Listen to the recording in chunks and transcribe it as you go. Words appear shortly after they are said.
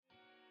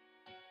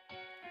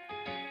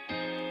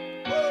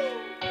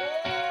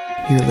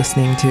You're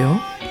listening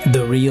to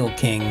The Real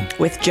King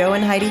with Joe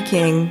and Heidi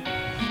King.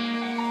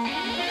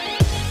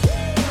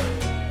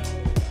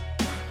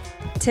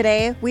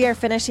 Today, we are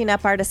finishing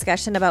up our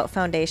discussion about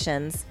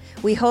foundations.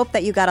 We hope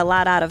that you got a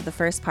lot out of the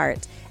first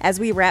part.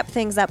 As we wrap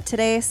things up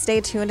today, stay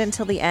tuned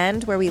until the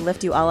end where we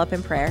lift you all up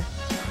in prayer.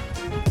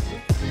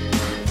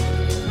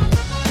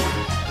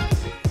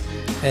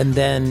 and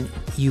then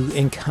you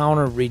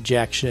encounter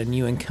rejection,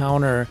 you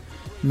encounter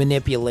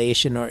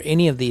manipulation or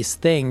any of these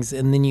things,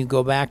 and then you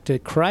go back to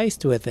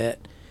Christ with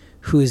it,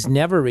 who's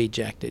never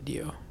rejected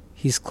you.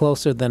 He's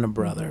closer than a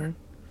brother. Mm-hmm.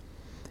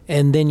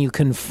 And then you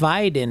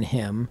confide in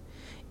him.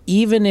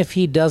 Even if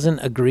he doesn't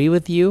agree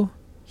with you,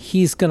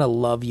 he's going to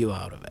love you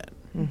out of it.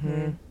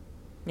 Mm-hmm.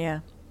 Yeah.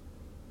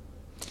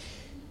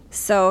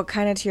 So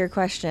kind of to your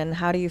question,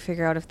 how do you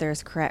figure out if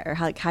there's crack, or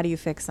how do you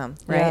fix them,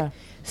 right? Yeah.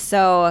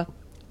 So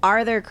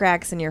are there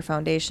cracks in your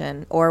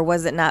foundation, or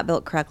was it not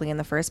built correctly in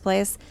the first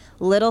place?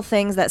 Little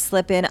things that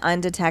slip in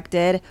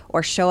undetected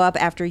or show up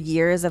after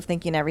years of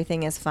thinking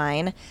everything is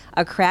fine.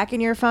 A crack in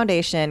your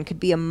foundation could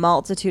be a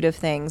multitude of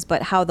things,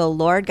 but how the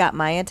Lord got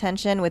my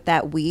attention with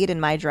that weed in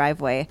my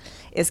driveway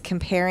is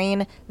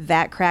comparing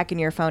that crack in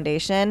your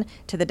foundation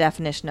to the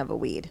definition of a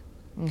weed.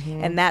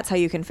 Mm-hmm. And that's how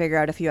you can figure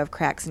out if you have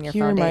cracks in your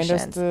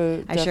foundations.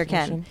 I sure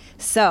can.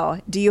 So,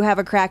 do you have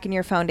a crack in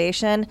your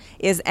foundation?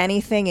 Is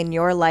anything in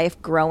your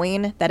life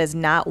growing that is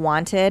not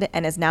wanted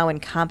and is now in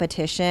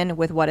competition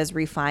with what is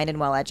refined and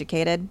well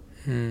educated?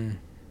 And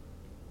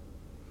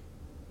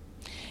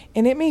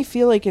it may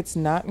feel like it's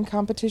not in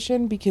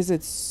competition because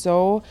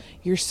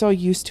you're so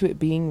used to it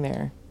being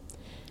there.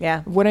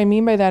 Yeah. What I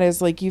mean by that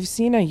is, like, you've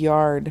seen a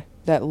yard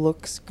that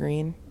looks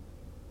green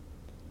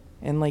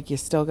and, like, you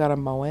still got to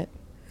mow it.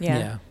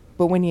 Yeah.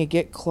 But when you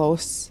get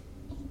close,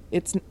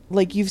 it's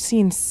like you've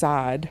seen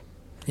sod.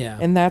 Yeah.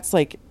 And that's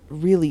like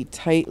really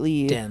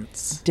tightly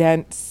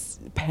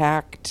dense,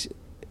 packed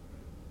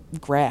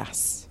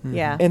grass. Mm-hmm.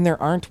 Yeah. And there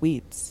aren't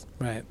weeds.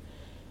 Right.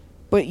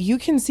 But you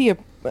can see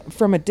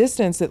from a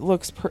distance, it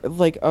looks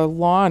like a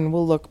lawn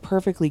will look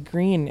perfectly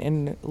green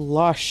and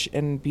lush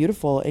and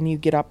beautiful. And you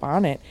get up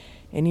on it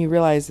and you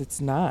realize it's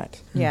not.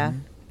 Yeah.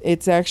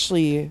 It's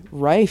actually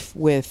rife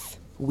with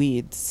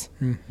weeds.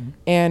 Mm-hmm.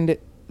 And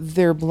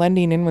they're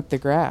blending in with the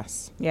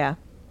grass. Yeah.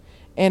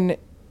 And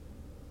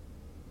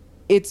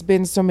it's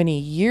been so many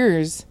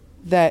years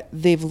that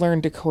they've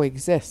learned to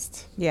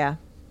coexist. Yeah.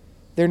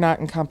 They're not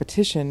in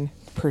competition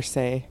per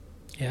se.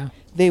 Yeah.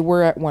 They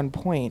were at one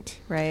point.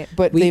 Right.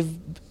 But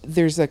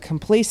there's a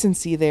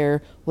complacency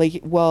there, like,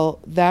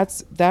 well,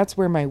 that's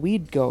where my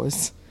weed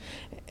goes.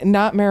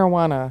 Not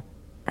marijuana.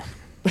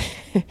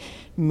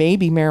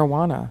 Maybe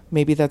marijuana.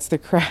 Maybe that's the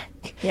crack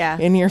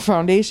in your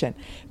foundation.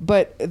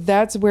 But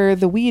that's where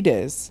the weed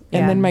is.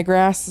 And then my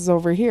grass is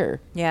over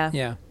here. Yeah.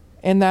 Yeah.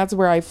 And that's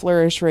where I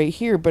flourish right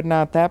here, but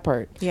not that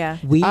part. Yeah.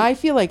 I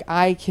feel like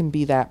I can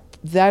be that.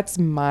 That's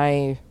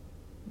my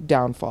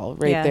downfall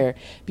right there.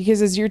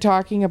 Because as you're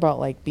talking about,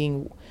 like,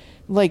 being,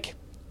 like,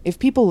 if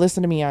people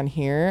listen to me on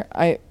here,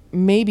 I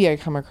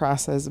come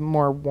across as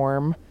more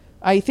warm.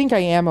 I think I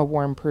am a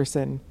warm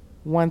person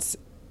once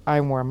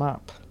I warm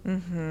up.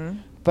 Mm-hmm.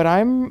 But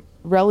I'm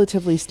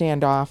relatively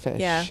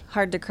standoffish. Yeah.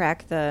 Hard to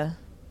crack the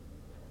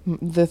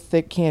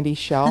thick candy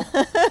shell.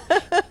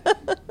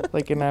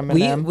 Like an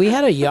M&M. We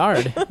had a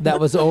yard that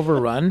was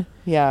overrun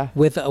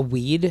with a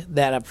weed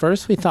that at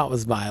first we thought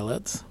was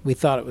violets. We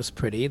thought it was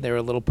pretty. There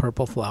were little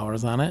purple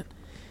flowers on it.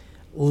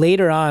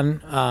 Later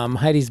on,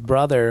 Heidi's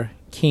brother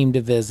came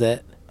to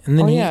visit, and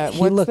then he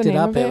looked it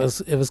up. It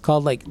was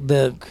called, like,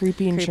 the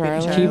Creeping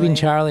Charlie. Creeping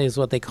Charlie is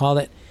what they called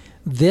it.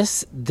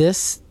 This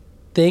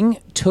thing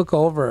took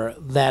over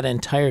that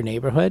entire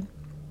neighborhood,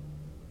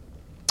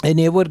 and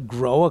it would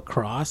grow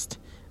across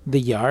the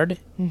yard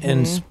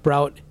and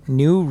sprout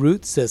new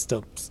root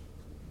systems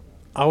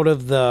out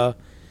of the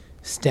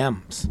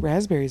stems.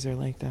 Raspberries are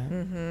like that.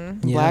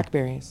 Mm-hmm. Yeah.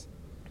 Blackberries.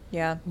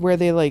 Yeah. Where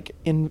they're like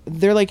an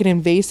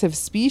invasive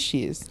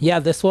species. Yeah,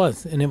 this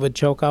was, and it would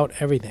choke out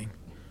everything.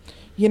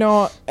 You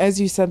know, as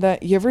you said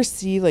that, you ever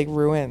see, like,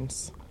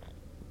 ruins?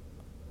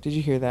 Did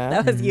you hear that?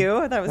 That was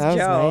you? That was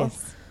Joe.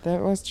 Nice.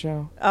 That was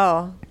Joe.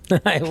 Oh.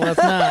 I was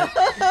not.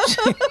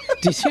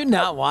 Did you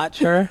not watch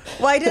her?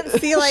 Well, I didn't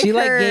see, like, she her.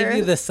 like gave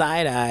you the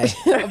side eye.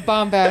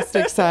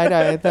 Bombastic side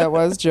eye. That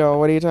was Joe.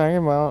 What are you talking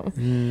about?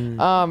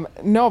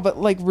 No, but,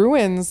 like,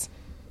 ruins,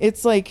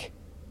 it's like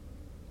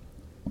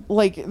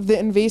the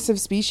invasive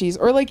species,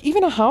 or, like,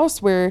 even a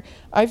house where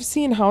I've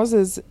seen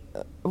houses,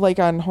 like,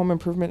 on home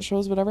improvement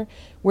shows, whatever,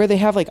 where they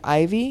have, like,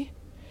 ivy,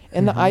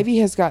 and the ivy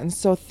has gotten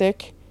so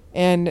thick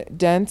and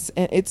dense,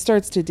 and it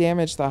starts to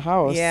damage the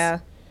house. Yeah.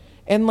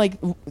 And, like,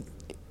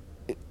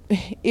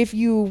 if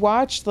you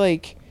watch,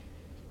 like,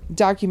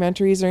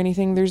 documentaries or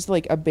anything, there's,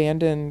 like,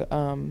 abandoned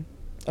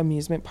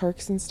amusement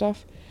parks and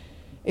stuff.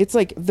 It's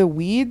like the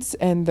weeds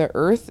and the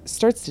earth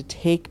starts to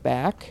take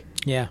back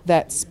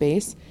that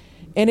space.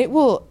 And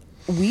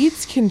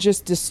weeds can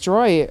just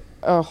destroy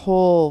a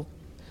whole,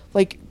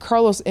 like,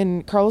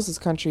 in Carlos's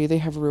country, they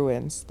have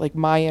ruins, like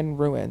Mayan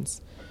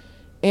ruins.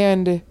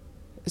 And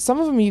some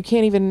of them you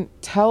can't even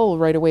tell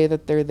right away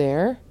that they're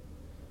there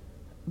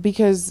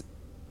because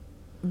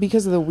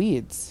of the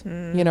weeds,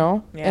 you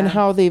know, and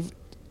how they've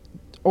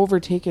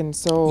overtaken.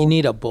 So You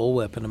need a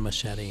bullwhip and a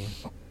machete.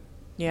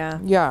 Yeah.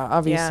 yeah,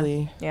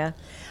 obviously. Yeah.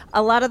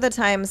 A lot of the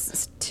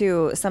times,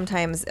 too,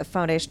 sometimes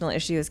foundational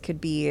issues could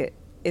be,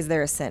 is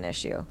there a sin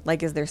issue?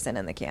 Like, is there sin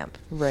in the camp?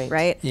 Right.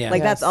 Right? Yeah.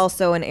 Like, that's Yes.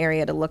 also an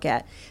area to look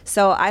at.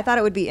 So I thought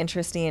it would be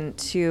interesting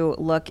to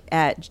look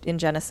at in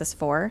Genesis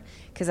 4,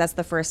 because that's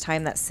the first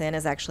time that sin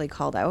is actually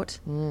called out,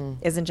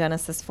 is in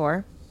Genesis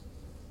 4.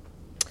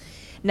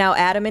 Now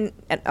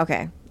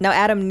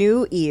Adam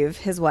knew Eve,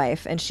 his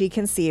wife, and she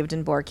conceived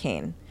and bore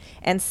Cain,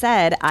 and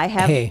said, I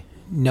have... Hey,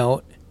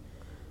 note,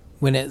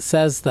 when it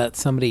says that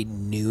somebody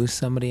knew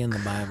somebody in the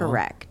Bible,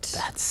 Correct.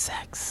 that's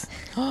sex.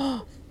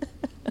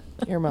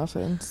 Ear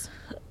muffins.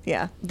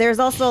 Yeah. There's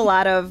also a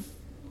lot of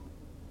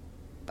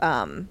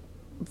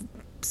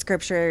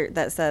scripture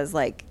that says,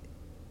 like,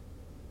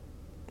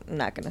 I'm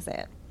not going to say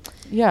it.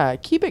 Yeah,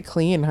 keep it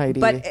clean, Heidi.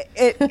 But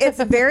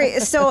it's very,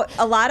 so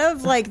a lot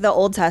of, like, the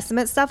Old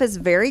Testament stuff is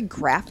very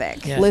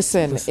graphic. Yeah.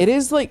 Listen, it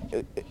is like,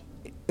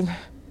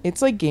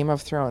 it's like Game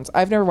of Thrones.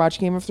 I've never watched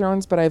Game of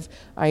Thrones, but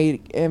I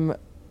am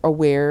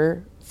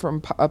aware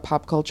from a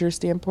pop culture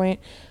standpoint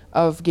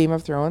of Game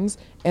of Thrones.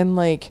 And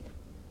like,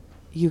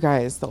 you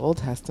guys, the Old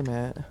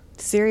Testament,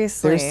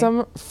 Seriously. there's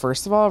some,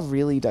 first of all,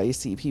 really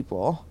dicey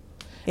people.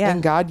 Yeah.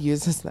 And God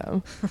uses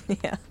them.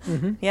 Yeah.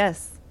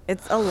 Yes.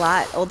 It's a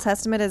lot. Old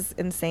Testament is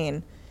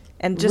insane.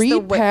 And just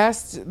Read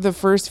past the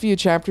first few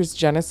chapters of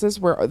Genesis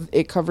where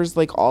it covers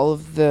like all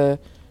of the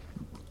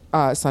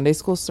Sunday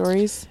school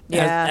stories.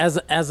 Yeah.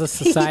 As a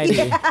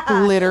society.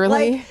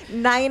 Literally. Like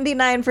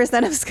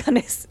 99%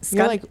 of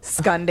You're like-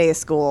 Sunday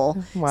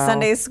school. Wow.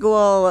 Sunday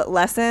school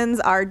lessons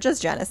are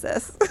just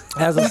Genesis.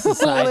 As a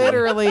society.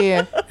 Literally.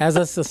 As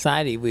a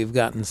society, we've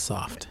gotten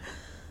soft.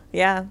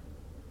 Yeah.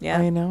 Yeah.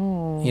 I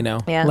know. You know,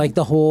 Yeah. like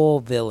the whole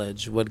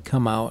village would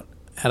come out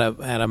at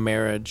a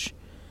marriage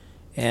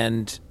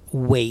and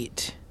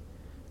wait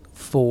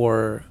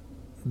for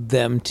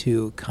them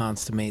to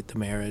consummate the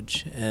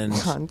marriage, and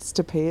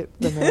Constipate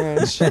the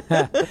marriage.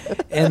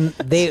 and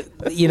they,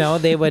 you know,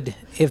 they would,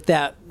 if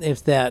that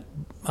the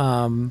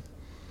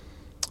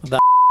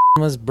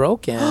was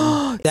broken,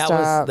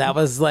 Stop. that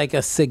was like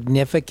a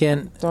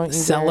significant Don't you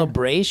dare.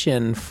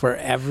 celebration for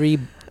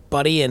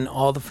everybody and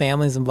all the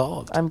families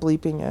involved. I'm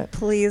bleeping it.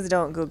 Please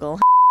don't Google.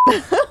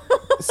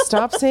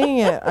 Stop saying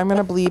it. I'm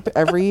gonna bleep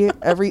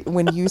every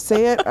when you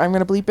say it, I'm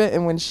gonna bleep it,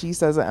 and when she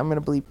says it, I'm gonna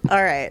bleep.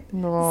 All right.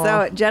 No.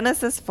 So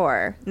Genesis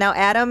 4. Now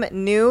Adam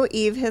knew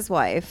Eve his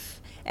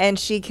wife, and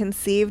she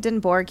conceived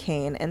and bore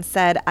Cain, and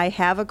said, I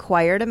have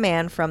acquired a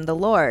man from the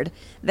Lord.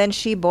 Then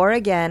she bore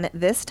again,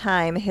 this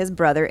time his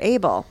brother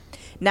Abel.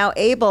 Now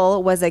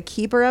Abel was a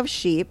keeper of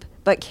sheep,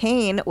 but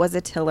Cain was a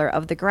tiller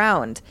of the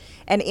ground.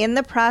 And in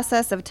the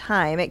process of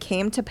time, it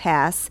came to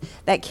pass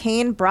that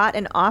Cain brought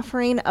an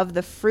offering of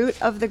the fruit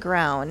of the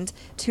ground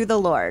to the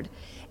Lord.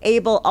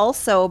 Abel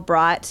also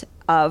brought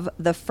of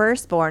the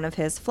firstborn of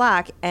his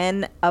flock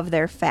and of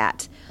their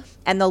fat.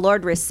 And the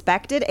Lord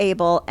respected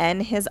Abel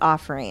and his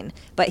offering,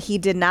 but he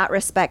did not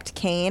respect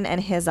Cain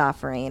and his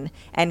offering.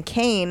 And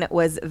Cain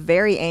was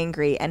very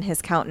angry, and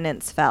his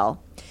countenance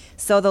fell.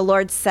 So the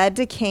Lord said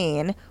to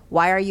Cain,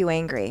 Why are you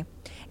angry?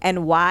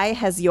 And why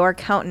has your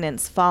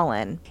countenance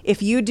fallen?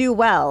 If you do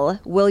well,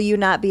 will you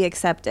not be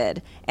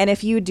accepted? And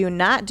if you do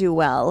not do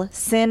well,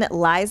 sin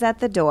lies at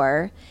the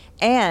door,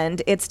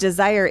 and its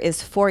desire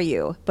is for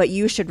you, but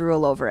you should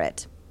rule over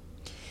it.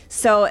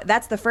 So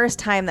that's the first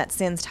time that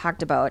sin's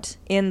talked about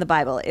in the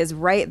Bible, is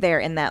right there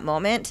in that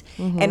moment.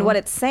 And what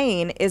it's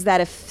saying is that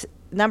if,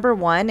 number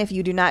one, if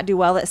you do not do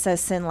well, it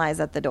says sin lies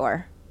at the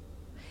door.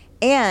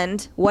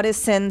 And what is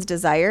sin's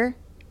desire?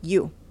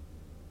 You.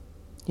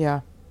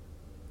 Yeah.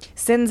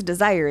 Sin's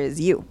desire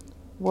is you.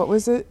 What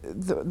was it?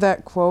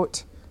 That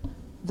quote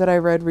that I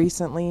read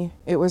recently?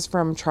 It was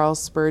from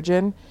Charles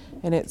Spurgeon,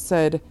 and it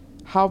said,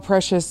 "How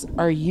precious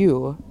are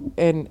you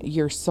and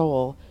your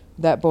soul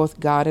that both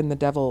God and the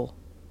devil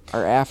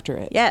are after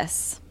it."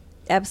 Yes,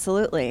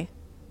 absolutely.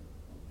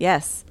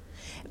 Yes.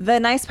 The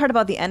nice part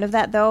about the end of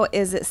that, though,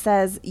 is it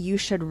says you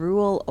should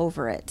rule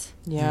over it.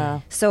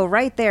 Yeah. So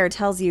right there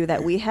tells you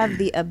that we have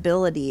the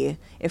ability,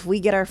 if we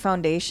get our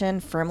foundation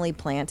firmly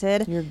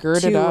planted, You're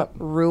girded to up.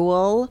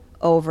 rule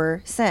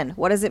over sin.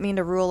 What does it mean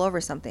to rule over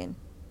something?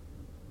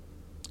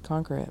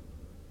 Conquer it.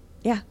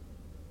 Yeah.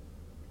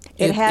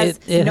 It has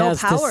no has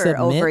to power submit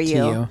over to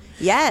you.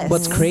 Yes.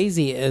 What's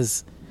crazy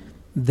is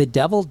the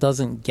devil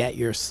doesn't get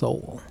your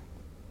soul,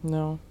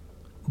 No.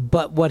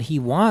 but what he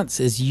wants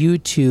is you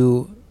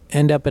to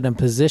end up in a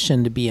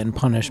position to be in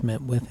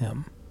punishment with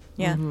him.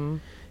 Yeah.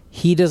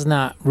 He does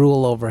not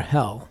rule over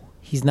hell.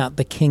 He's not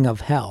the king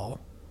of hell.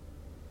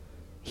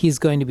 He's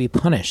going to be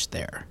punished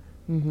there.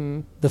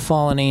 The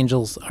fallen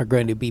angels are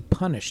going to be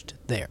punished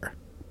there.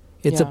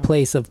 It's a Yeah.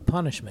 place of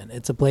punishment.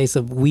 It's a place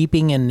of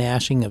weeping and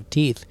gnashing of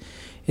teeth.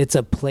 It's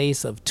a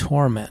place of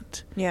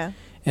torment. Yeah.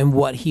 And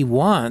what he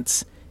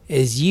wants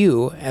is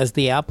you as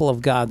the apple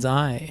of God's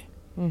eye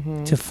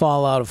to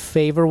fall out of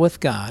favor with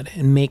God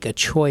and make a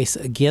choice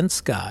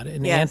against God,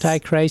 an Yes.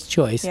 antichrist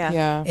choice, Yeah.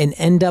 Yeah. and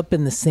end up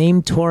in the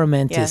same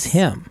torment as Yes.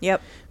 him.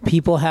 Yep.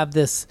 People have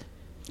this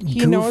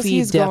He knows goofy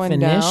he's going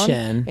down,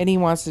 definition. and he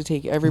wants to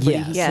take everybody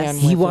he Yes. can.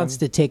 He with wants him.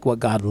 to take what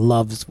God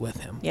loves with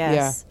him.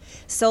 Yes.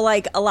 So,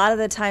 like, a lot of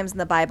the times in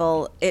the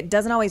Bible, it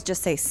doesn't always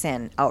just say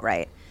sin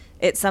outright.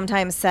 It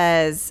sometimes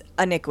says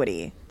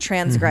iniquity,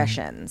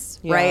 transgressions,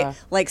 Yeah. right?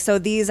 Like, so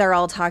these are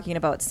all talking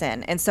about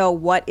sin. And so,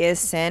 what is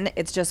sin?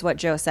 It's just what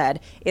Joe said.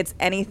 It's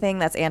anything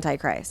that's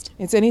antichrist.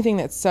 It's anything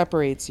that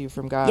separates you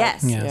from God.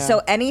 Yes. Yeah.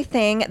 So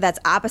anything that's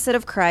opposite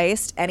of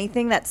Christ,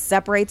 anything that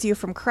separates you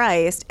from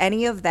Christ,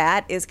 any of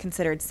that is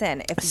considered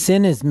sin. If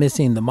Sin is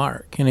missing the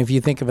mark. And if you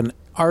think of an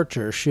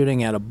archer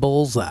shooting at a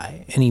bullseye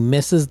and he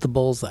misses the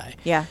bullseye,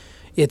 yeah.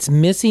 it's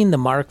missing the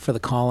mark for the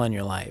call on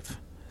your life.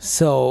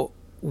 So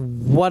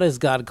what has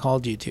God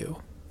called you to?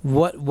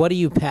 What are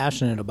you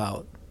passionate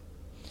about?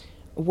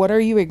 What are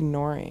you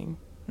ignoring?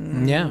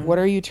 Yeah. What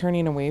are you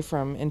turning away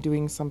from and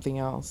doing something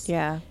else?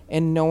 Yeah.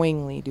 And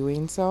knowingly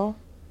doing so?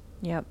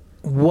 Yep.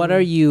 What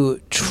are you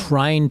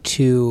trying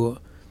to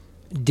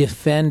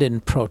defend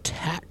and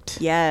protect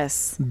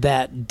Yes.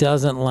 that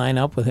doesn't line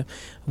up with him?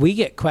 We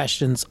get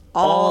questions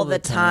All the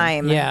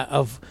time. Yeah,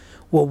 of,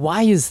 well,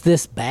 why is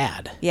this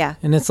bad? Yeah.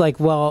 And it's like,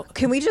 well,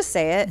 Can we just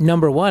say it?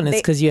 number one, it's They-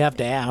 because you have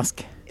to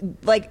ask.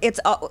 Like, it's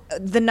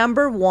the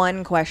number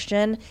one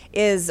question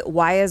is,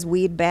 why is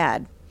weed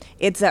bad?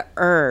 It's a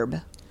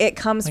herb. It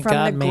comes Like from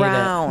God the made it.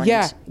 ground.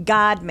 Yeah.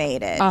 God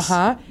made it.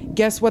 Uh-huh.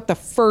 Guess what the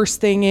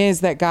first thing is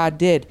that God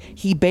did?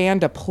 He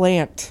banned a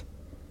plant.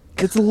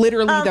 It's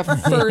literally the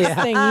first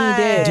thing he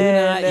did. Do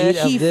not eat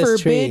He of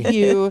this forbid tree.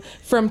 you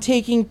from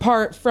taking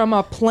part from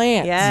a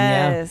plant.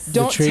 Yes. The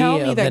Don't tree tell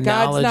me of that the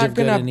God's knowledge not of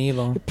good going and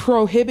evil. to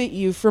prohibit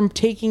you from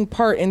taking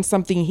part in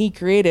something he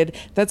created.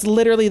 That's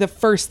literally the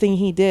first thing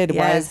he did,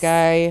 wise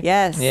guy.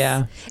 Yes.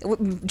 Yeah.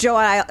 Joe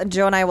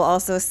and I will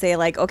also say,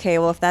 like, okay,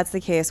 well, if that's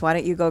the case, why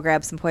don't you go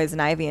grab some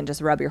poison ivy and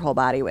just rub your whole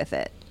body with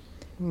it?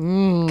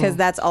 Because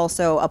that's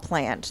also a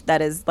plant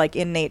that is, like,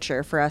 in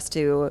nature for us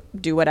to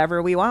do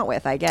whatever we want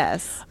with, I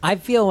guess. I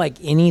feel like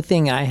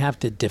anything I have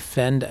to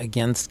defend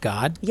against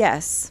God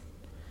Yes.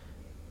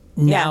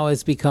 now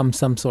has become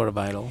some sort of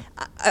idol.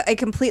 I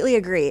completely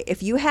agree.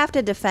 If you have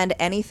to defend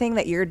anything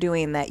that you're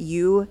doing that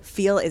you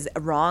feel is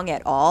wrong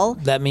at all,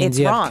 That means it's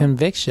you have wrong.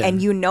 conviction.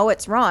 And you know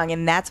it's wrong,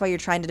 and that's why you're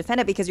trying to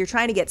defend it, because you're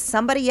trying to get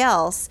somebody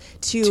else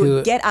to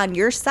To- get on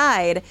your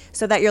side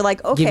so that you're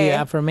like, okay, Give you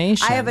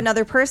affirmation. I have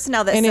another person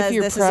now that And says if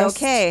you're this pressed,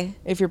 is okay.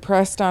 if you're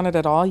pressed on it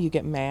at all, you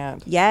get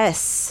mad.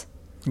 Yes.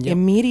 Yep.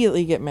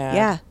 Immediately get mad.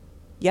 Yeah.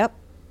 Yep.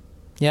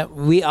 Yeah,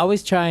 we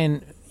always try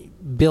and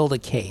build a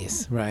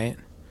case, right?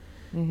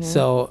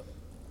 So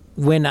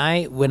when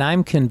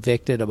I'm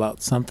convicted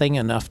about something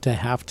enough to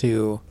have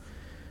to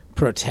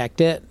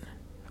protect it,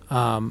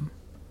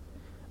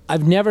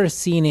 I've never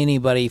seen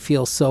anybody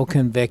feel so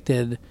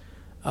convicted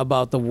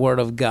about the Word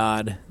of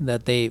God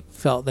that they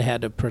felt they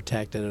had to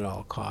protect it at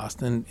all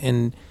costs,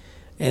 and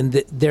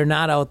they're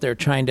not out there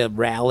trying to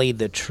rally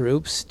the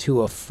troops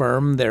to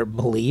affirm their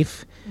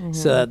belief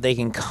so that they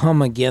can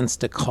come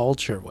against a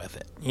culture with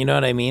it. You know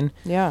what I mean?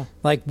 Yeah.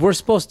 Like, we're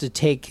supposed to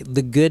take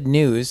the good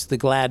news, the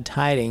glad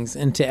tidings,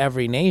 into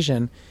every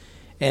nation,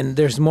 and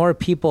there's more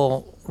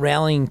people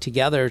rallying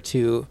together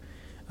to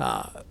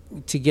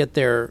get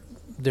their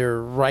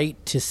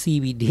right to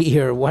CBD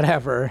or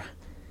whatever,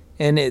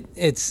 and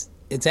it's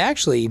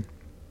actually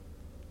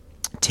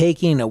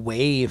taking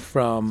away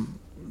from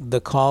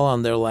the call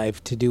on their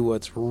life to do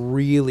what's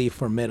really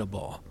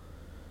formidable.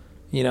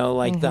 You know,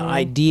 like the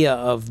idea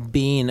of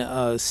being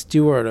a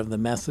steward of the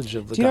message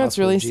of the Do you know what's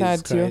gospel really of Jesus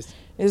sad Christ. too?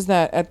 Is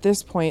that at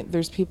this point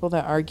there's people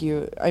that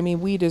argue. I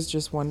mean, weed is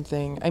just one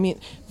thing. I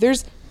mean,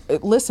 there's.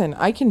 Listen,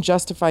 I can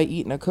justify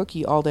eating a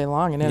cookie all day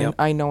long, and then Yep.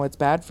 I know it's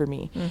bad for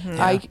me.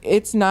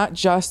 It's not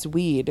just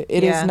weed.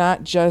 It is Yeah.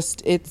 not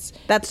just. It's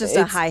That's just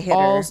a it's high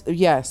hitter.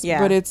 Yes, Yeah.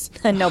 but it's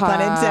No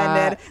pun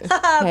intended.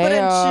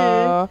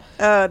 Hey-o.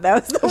 Oh, that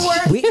was the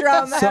worst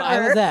drum So I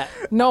ever. was at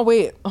No,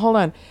 wait, hold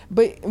on.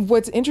 But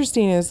what's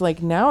interesting is,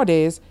 like,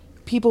 nowadays,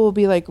 people will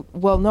be like,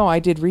 well, no, I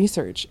did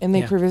research. And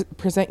they Yeah.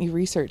 present you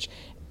research.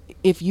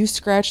 If you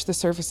scratch the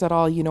surface at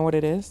all, you know what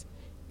it is?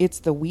 It's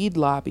the weed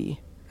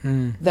lobby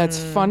that's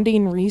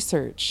funding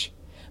research.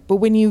 But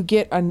when you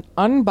get an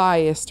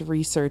unbiased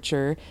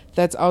researcher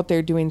that's out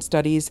there doing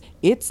studies,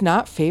 it's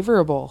not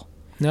favorable.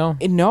 no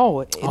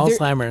No.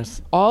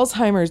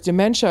 Alzheimer's,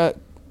 dementia,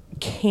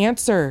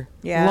 cancer,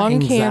 Yeah. lung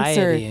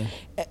Anxiety.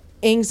 cancer.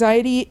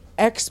 Anxiety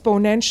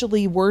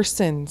exponentially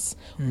worsens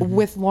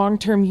with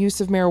long-term use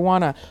of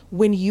marijuana.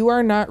 When you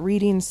are not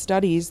reading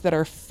studies that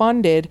are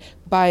funded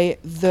by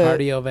the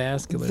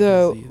cardiovascular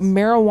the disease.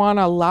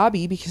 marijuana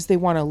lobby because they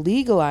want to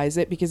legalize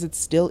it because it's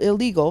still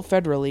illegal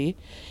federally.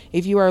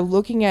 If you are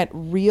looking at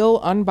real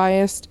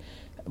unbiased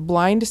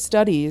blind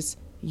studies,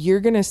 you're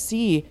going to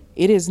see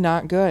it is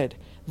not good.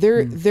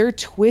 They're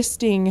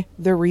twisting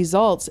the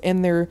results,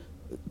 and they're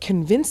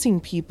convincing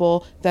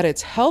people that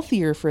it's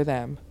healthier for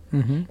them.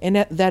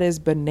 And that is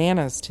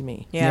bananas to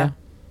me. Yeah.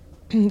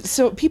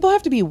 So people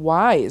have to be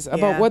wise about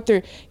Yeah. what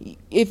they're.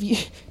 If you,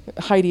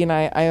 Heidi and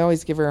I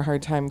always give her a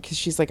hard time because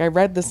she's like, I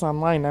read this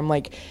online. I'm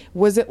like,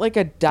 was it like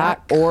a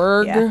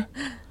 .org Yeah.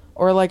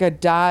 or like a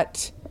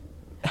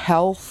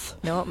 .health?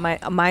 No,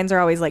 mine's are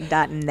always like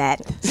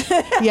 .net.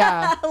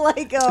 Yeah,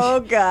 Like, oh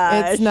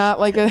gosh. it's not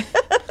like a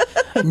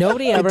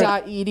Nobody ever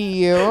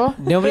 .edu.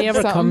 Nobody ever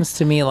Something. comes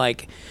to me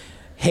like,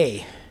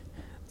 hey,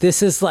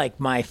 this is like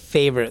my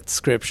favorite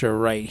scripture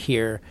right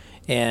here.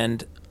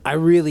 And I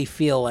really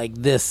feel like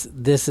this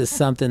is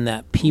something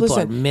that people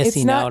are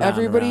missing it's not out on.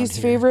 everybody's around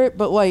here. favorite,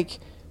 but like,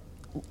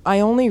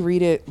 I only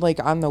read it like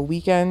on the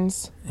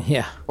weekends.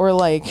 Yeah. Or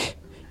like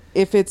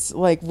if it's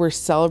like we're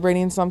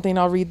celebrating something,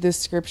 I'll read this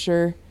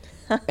scripture.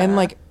 And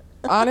like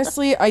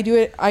honestly,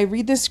 I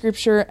read this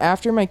scripture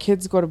after my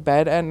kids go to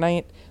bed at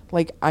night.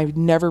 Like I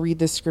never read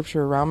this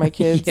scripture around my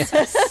kids.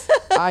 Yes.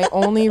 I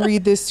only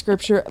read this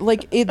scripture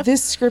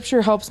this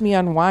scripture helps me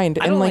unwind.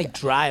 I and don't like like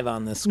drive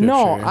on this scripture.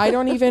 no, I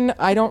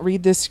don't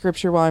read this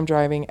scripture while I'm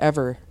driving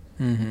ever.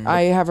 Mm-hmm.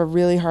 I have a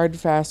really hard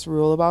fast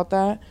rule about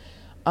that.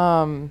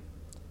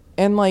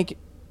 And like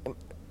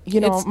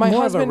It's my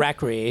more husband of a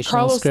recreational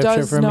Carlos scripture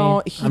does for know,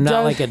 me. he I'm not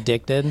does- like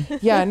addicted.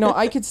 yeah, no,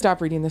 I could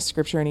stop reading this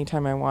scripture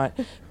anytime I want.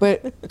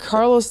 But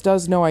Carlos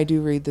does know I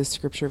do read this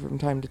scripture from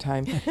time to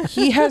time.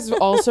 He has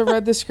also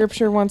read the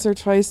scripture once or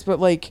twice, but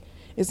like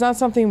it's not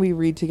something we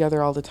read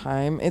together all the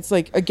time. It's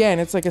like again,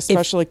 it's like a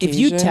special occasion. If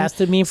you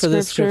tested me for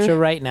this scripture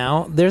right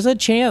now, there's a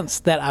chance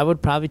that I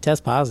would probably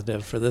test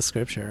positive for this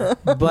scripture.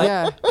 But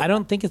Yeah. I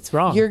don't think it's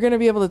wrong. you're gonna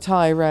be able to tell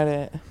I read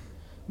it.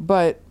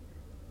 But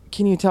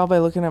can you tell by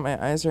looking at my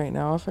eyes right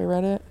now if I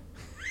read it?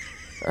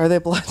 Are they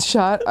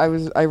bloodshot? I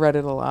read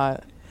it a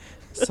lot.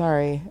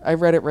 Sorry. I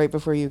read it right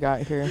before you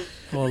got here.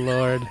 Oh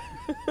Lord.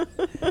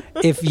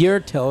 If your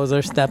toes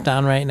are stepped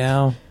on right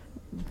now,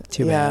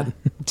 too Yeah. bad.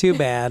 Too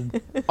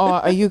bad.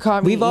 Oh, you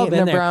caught me We've all eating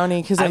been a there.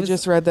 brownie because I I was-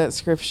 just read that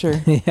scripture.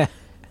 Yeah.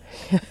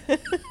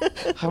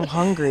 I'm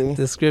hungry.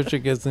 The scripture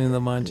gives me the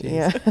munchies.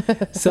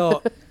 Yeah.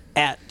 So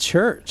at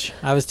church,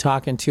 I was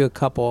talking to a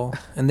couple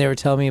and they were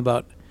telling me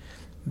about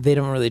they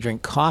don't really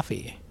drink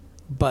coffee,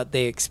 but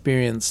they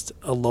experienced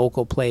a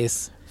local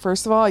place.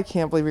 First of all, I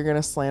can't believe you're going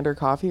to slander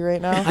coffee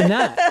right now. I'm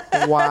not.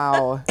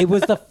 Wow. It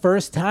was the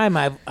first time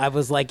I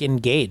was like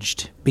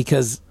engaged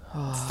because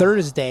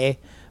Thursday,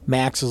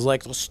 Max was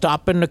like,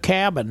 stop in the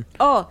cabin.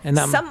 Oh, And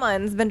I'm-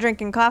 someone's been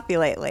drinking coffee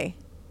lately.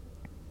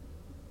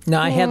 No,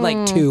 I had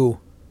like two.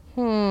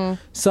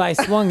 So I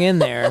swung in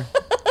there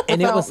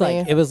and it was Help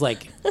like me. it was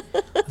like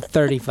a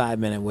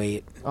 35-minute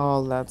wait.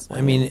 Oh, that's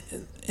I mean,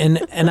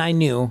 and I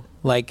knew,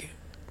 like,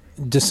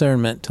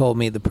 discernment told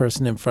me the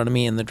person in front of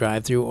me in the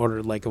drive-thru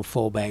ordered like a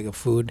full bag of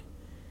food.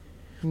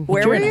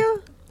 Where were Joanna.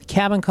 you?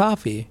 Cabin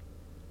Coffee.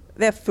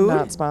 They have food?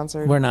 not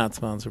sponsored. We're not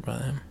sponsored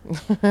by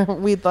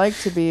them. We'd like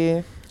to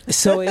be.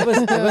 So it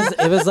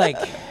was like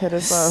Hit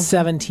us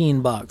up.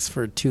 $17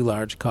 for 2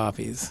 large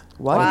coffees,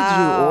 What Wow.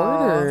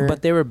 did you order?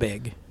 but they were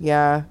big.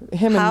 yeah,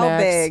 him How and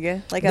Max.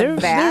 big? Like a They're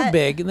vat?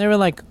 big. They were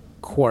like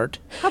quart.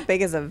 How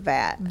big is a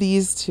vat?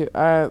 These two,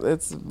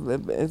 it's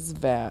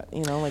vat,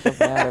 like a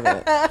vat of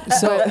it.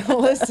 So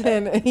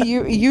listen,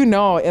 you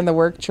know, in the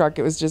work truck,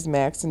 it was just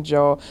Max and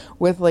Joe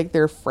with like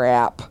their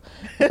frap,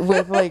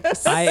 with like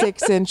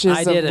 6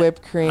 inches of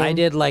whipped cream. I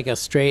did like a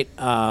straight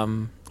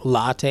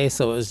latte,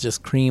 so it was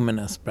just cream and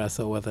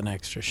espresso with an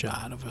extra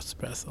shot of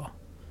espresso,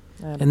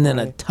 and then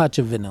a Attaboy. touch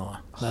of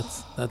vanilla.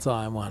 That's all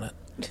I wanted.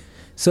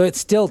 So it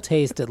still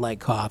tasted like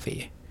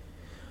coffee.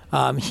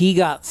 He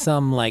got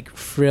some like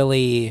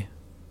frilly.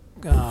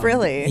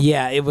 Frilly?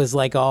 Yeah, it was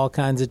like all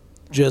kinds of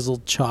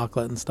drizzled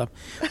chocolate and stuff.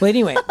 Well,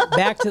 anyway,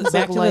 back to It's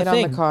back like to light the on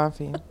thing. the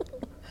coffee.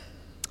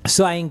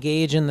 So I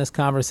engage in this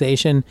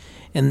conversation,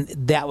 and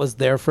that was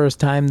their first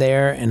time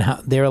there, and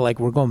they were like,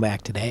 "We're going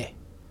back today."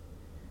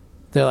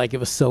 They're like, "It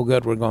was so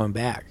good, we're going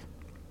back."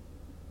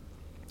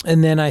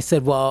 And then I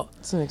said, "Well,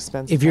 It's an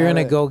expensive. if you're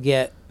gonna palate. go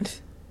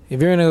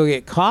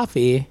get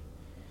coffee,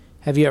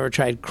 have you ever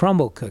tried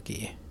Crumble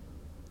Cookie?"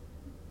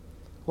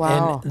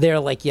 Wow. And they're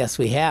like, "Yes,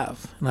 we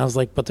have." And I was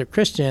like, "But they're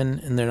Christian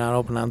and they're not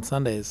open on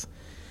Sundays."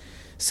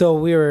 So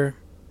we were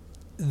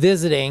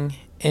visiting,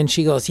 and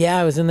she goes, "Yeah,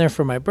 I was in there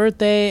for my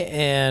birthday,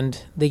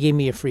 and they gave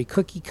me a free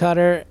cookie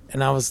cutter."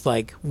 And I was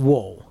like,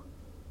 "Whoa!"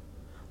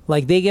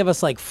 Like they give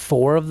us like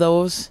 4 of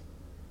those,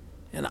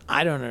 and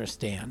I don't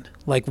understand.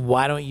 Like,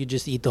 why don't you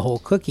just eat the whole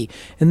cookie?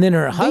 And then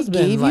her They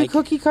husband, gave you like,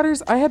 cookie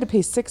cutters. I had to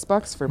pay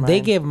 $6 for mine. they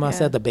gave them us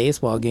Yeah. at the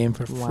baseball game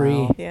for Wow.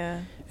 free. Yeah.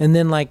 And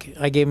then like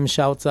I gave them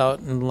shouts out,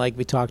 and like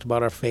we talked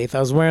about our faith. I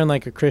was wearing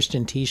like a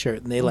Christian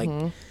T-shirt, and they like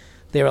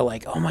they were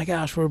like, "Oh my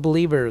gosh, we're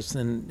believers,"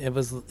 and it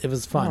was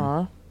fun.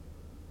 Aw.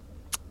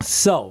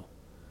 So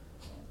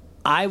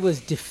I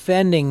was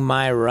defending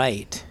my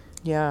right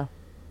Yeah.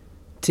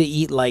 to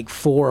eat like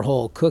 4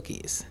 whole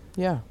cookies,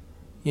 Yeah.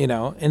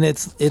 and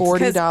it's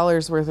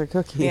 $40 worth of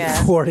cookies.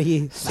 Yeah.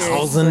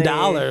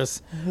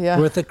 $40,000 Yeah.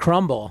 worth of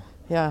crumble.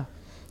 Yeah.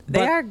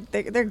 They're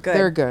good.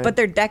 They're good. But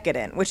they're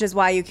decadent, which is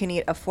why you can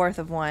eat a fourth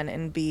of one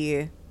and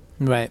be,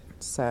 Right.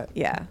 Set.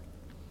 yeah.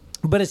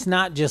 But it's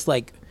not just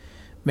like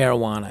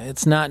marijuana.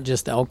 It's not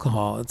just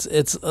alcohol.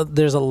 It's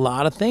there's a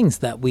lot of things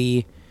that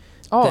we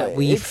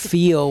it's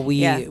feel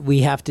Yeah.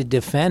 we have to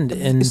defend,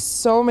 and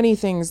so many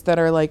things that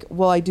are like,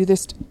 well, I do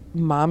this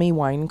mommy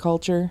wine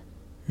culture.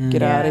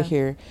 Get out Yeah. of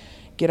here.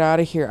 Get out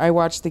of here. I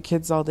watch the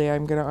kids all day.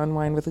 I'm going to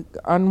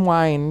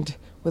unwind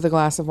with a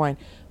glass of wine.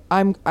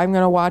 I'm going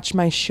to watch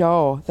my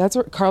show. That's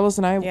what Carlos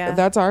and I, Yeah.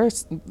 that's our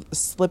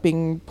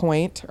slipping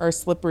point, our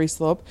slippery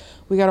slope.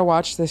 We got to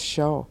watch this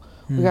show.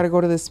 We got to go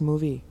to this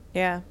movie.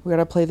 Yeah. We got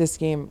to play this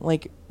game.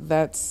 Like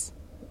that's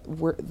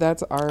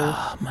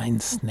our,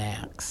 mine's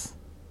snacks.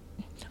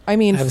 I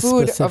mean, I have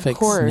food, of specific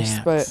course,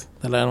 snacks but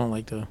that I don't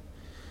like to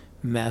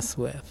mess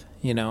with,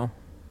 you know.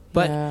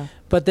 But yeah.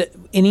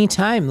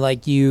 anytime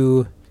like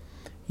you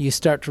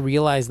start to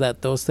realize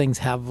that those things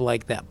have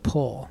like that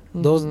pull.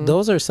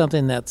 Those are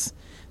something that's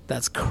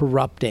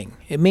corrupting.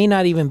 It may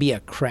not even be a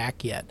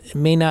crack yet. It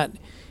may not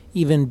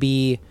even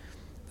be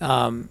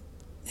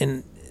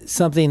in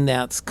something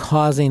that's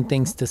causing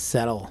things to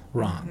settle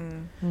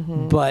wrong.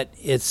 But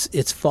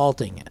it's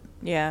faulting it.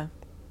 Yeah.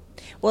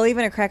 Well,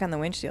 even a crack on the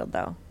windshield,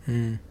 though.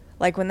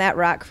 Like when that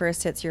rock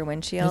first hits your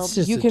windshield, It's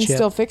just You a can chip.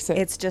 still fix it.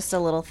 it's just a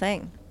little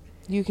thing.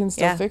 You can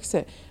still Yeah. fix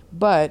it.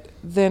 But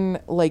then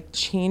like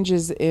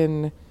changes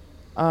in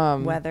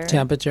Weather.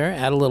 Temperature,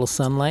 add a little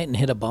sunlight and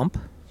hit a bump.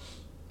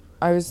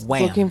 I was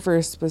Wham. looking for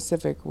a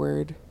specific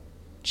word.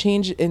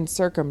 Change in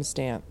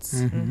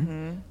circumstance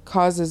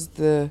causes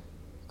the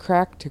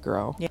crack to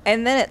grow. Yeah.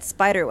 And then it's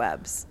spider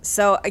webs.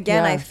 So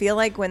again, Yeah. I feel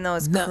like when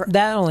those No,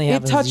 that only It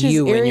happens to touches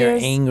you when you're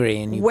areas-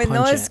 angry and you when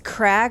punch those it.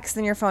 cracks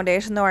in your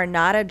foundation though are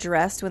not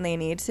addressed when they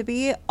need to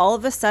be, all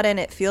of a sudden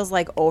it feels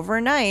like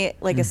overnight,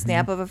 like a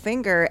snap of a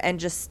finger,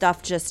 and just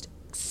stuff just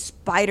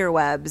spider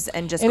webs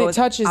and just And goes it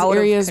touches out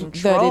areas of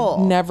that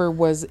control. it never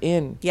was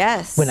in.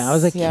 Yes. When I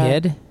was a Yeah.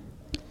 kid,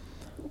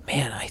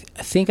 man, I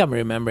think I'm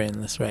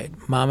remembering this right.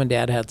 Mom and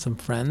Dad had some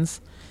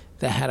friends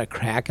that had a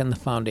crack in the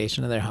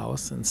foundation of their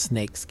house, and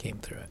snakes came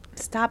through it.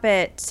 Stop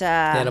it. They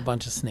had a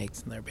bunch of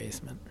snakes in their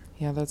basement.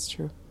 Yeah, that's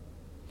true.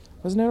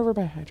 Wasn't it over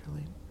by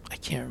Hydrolane? I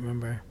can't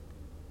remember.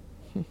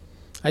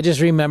 I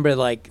just remember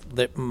like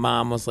that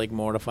Mom was like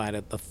mortified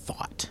at the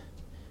thought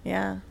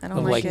Yeah, I don't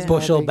of like like it.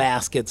 bushel Big-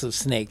 baskets of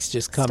snakes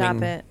just Stop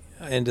coming it.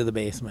 into the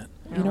basement.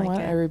 I You don't know like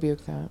what? it. I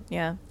rebuke that.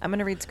 Yeah, I'm going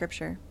to read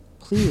scripture.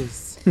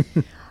 Please.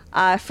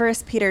 1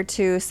 Peter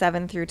 2,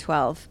 7 through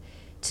 12.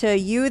 To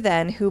you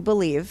then who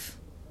believe,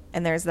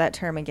 and there's that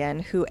term again,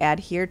 who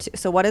adhere to.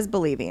 So what is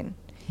believing?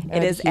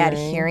 It is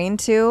adhering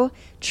to,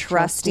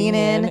 trusting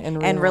in,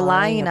 and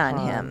relying on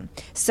upon. him.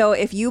 So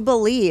if you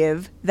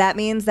believe, that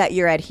means that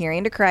you're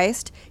adhering to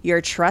Christ,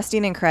 you're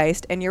trusting in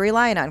Christ, and you're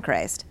relying on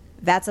Christ.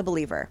 That's a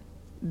believer.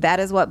 That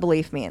is what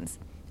belief means.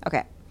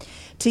 Okay.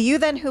 To you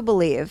then who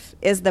believe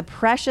is the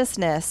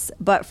preciousness,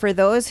 but for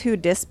those who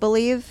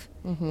disbelieve,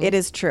 it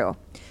is true.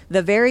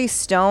 The very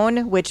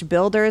stone which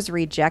builders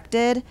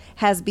rejected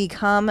has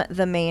become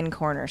the main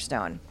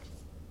cornerstone.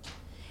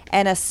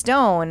 And a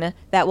stone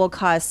that will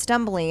cause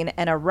stumbling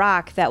and a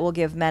rock that will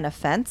give men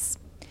offense.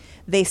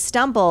 They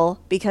stumble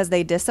because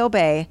they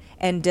disobey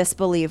and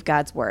disbelieve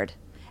God's word,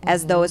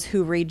 as those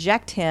who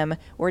reject him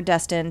were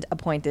destined,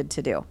 appointed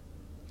to do.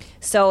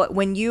 So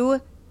when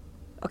you,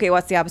 okay,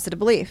 what's the opposite of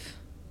belief?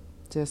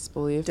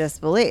 Disbelief.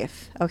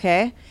 Disbelief,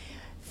 okay?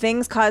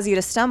 Things cause you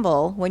to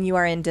stumble when you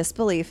are in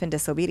disbelief and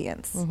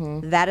disobedience.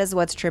 That is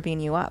what's tripping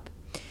you up.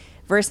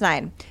 Verse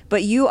 9,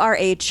 but you are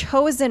a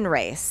chosen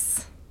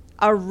race,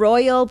 a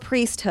royal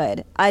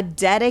priesthood, a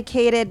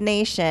dedicated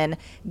nation,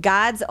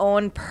 God's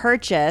own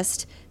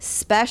purchased,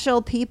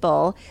 special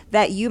people,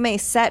 that you may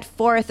set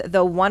forth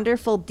the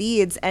wonderful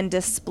deeds and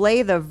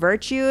display the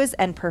virtues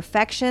and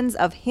perfections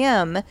of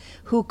him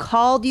who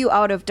called you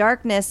out of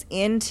darkness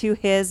into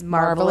his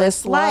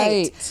marvelous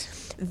light.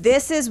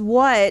 This is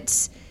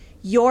what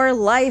your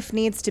life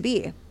needs to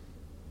be.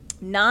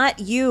 Not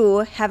you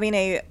having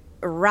a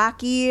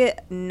rocky,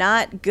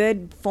 not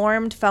good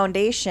formed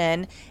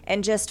foundation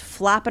and just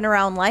flopping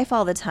around life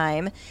all the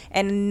time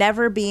and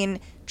never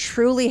being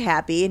truly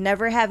happy,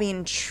 never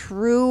having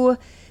true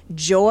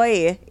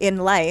joy in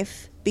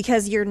life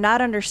because you're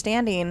not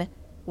understanding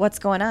what's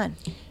going on.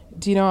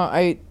 Do you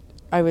know,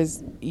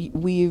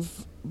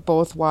 we've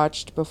both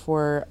watched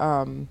before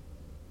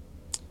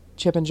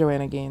Chip and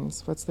Joanna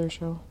Gaines. What's their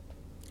show?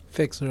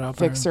 Fixer Upper.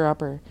 Fixer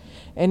Upper.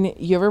 And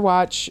you ever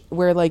watch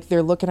where like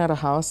they're looking at a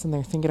house and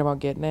they're thinking about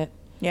getting it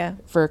Yeah.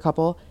 for a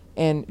couple,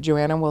 and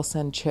Joanna will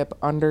send Chip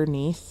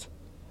underneath,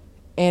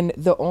 and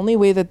the only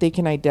way that they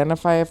can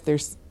identify if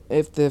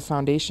the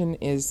foundation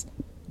is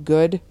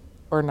good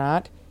or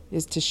not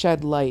is to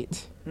shed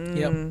light.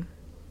 Yep.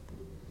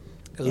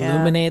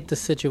 Illuminate the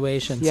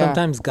situation. Yeah.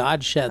 Sometimes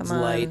God sheds Come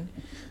on. light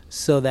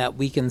so that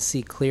we can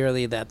see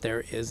clearly that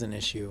there is an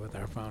issue with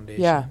our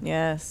foundation. Yeah.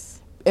 Yes.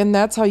 And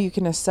that's how you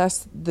can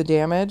assess the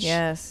damage,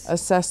 Yes.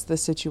 assess the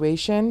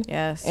situation,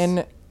 Yes.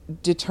 and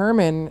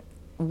determine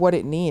what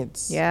it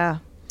needs. Yeah.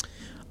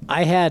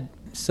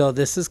 So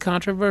this is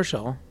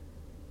controversial.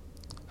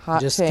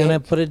 Hot Just take. gonna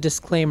put a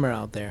disclaimer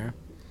out there.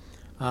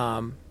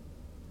 And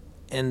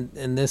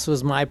this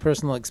was my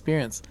personal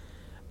experience.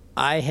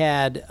 I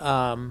had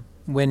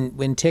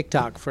when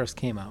TikTok first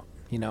came out,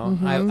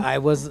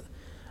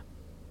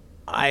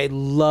 I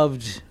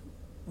loved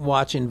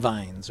watching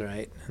Vines,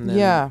 right? And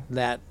then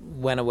that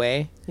went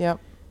away. Yep.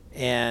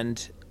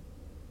 And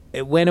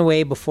it went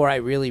away before I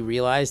really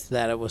realized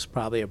that it was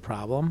probably a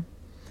problem.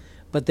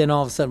 But then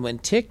all of a sudden when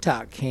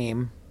TikTok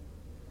came,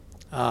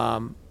 I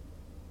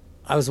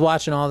was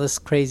watching all this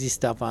crazy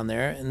stuff on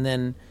there. And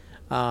then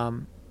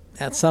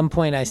at some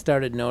point I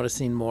started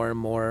noticing more and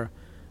more,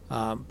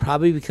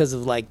 probably because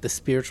of like the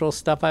spiritual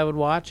stuff I would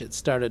watch, it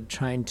started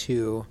trying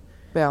to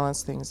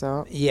balance things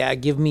out. Yeah,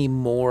 give me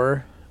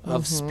more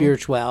of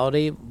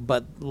spirituality,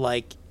 but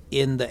like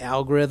in the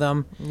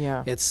algorithm,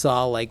 it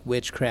saw like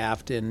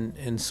witchcraft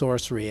and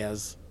sorcery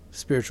as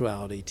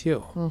spirituality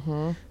too.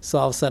 So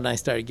all of a sudden I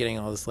started getting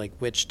all this like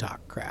witch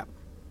talk crap.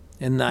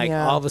 And like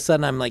all of a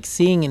sudden I'm like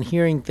seeing and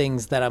hearing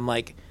things that I'm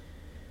like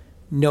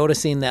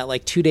noticing that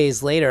like 2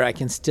 days later I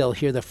can still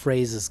hear the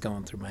phrases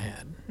going through my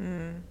head.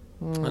 And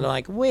I'm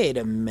like, wait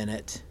a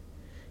minute.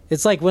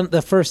 It's like when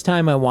the first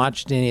time I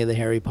watched any of the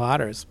Harry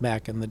Potters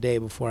back in the day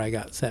before I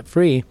got set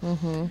free,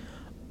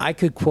 I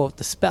could quote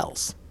the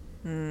spells.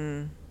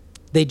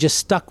 They just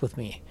stuck with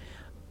me.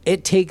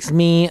 It takes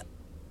me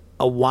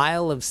a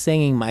while of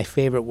singing my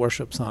favorite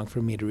worship song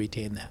for me to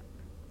retain that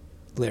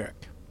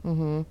lyric.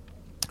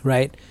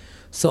 Right?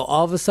 So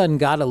all of a sudden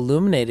God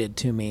illuminated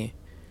to me,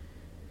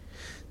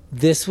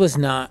 this was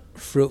not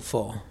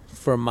fruitful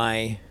for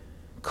my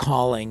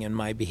calling and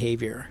my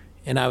behavior.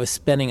 And I was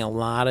spending a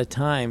lot of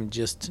time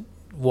just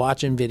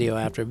watching video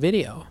after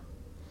video.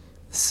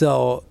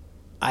 So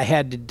I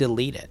had to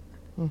delete it.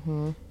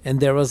 And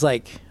there was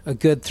like a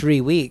good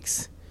 3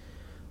 weeks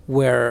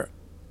where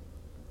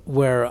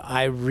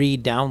I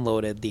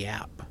re-downloaded the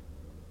app.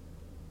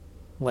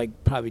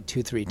 Like probably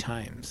 2-3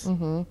 times.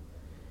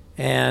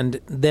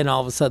 And then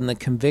all of a sudden the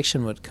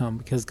conviction would come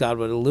because God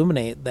would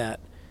illuminate that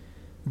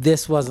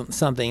this wasn't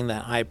something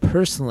that I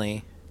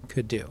personally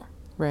could do.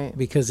 Right.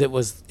 Because it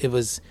was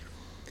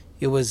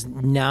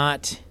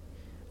not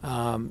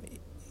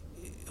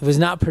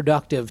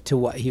productive to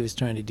what he was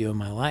trying to do in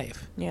my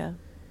life. Yeah.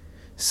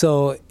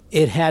 So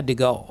it had to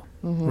go,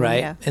 right?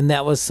 Yeah. And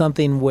that was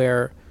something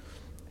where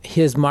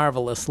his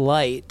marvelous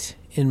light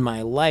in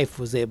my life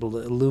was able to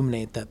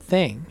illuminate that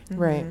thing.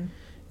 Right.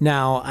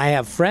 Now I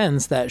have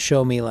friends that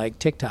show me like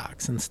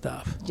TikToks and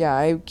stuff. Yeah,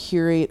 I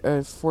curate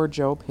a For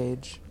Joe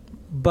page.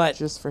 But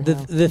just for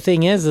him. the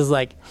thing is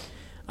like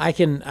I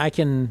can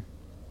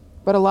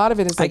but a lot of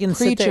it is like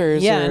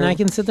preachers. And I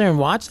can sit there and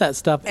watch that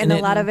stuff. And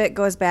a lot of it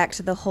goes back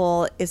to the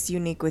whole, it's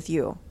unique with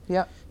you.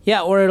 Yep.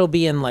 Yeah, or it'll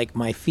be in like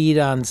my feed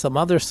on some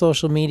other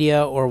social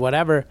media or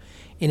whatever,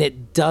 and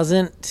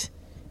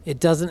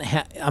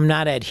I'm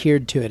not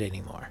adhered to it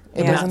anymore.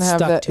 It I'm doesn't not have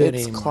stuck that to it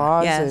its anymore.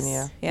 claws Yes. in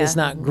you. Yeah. It's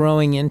not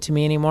growing into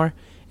me anymore.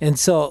 And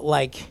so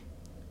like,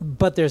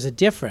 but there's a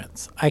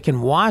difference. I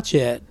can watch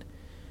it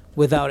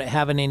without it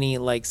having any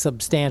like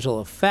substantial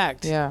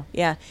effect. Yeah.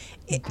 Yeah.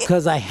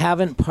 Because I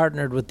haven't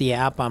partnered with the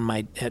app on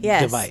my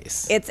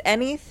device. It's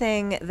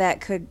anything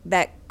that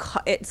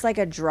it's like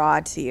a draw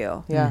to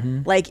you. Yeah.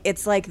 Like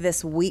it's like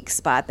this weak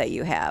spot that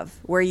you have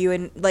where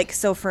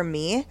so for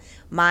me,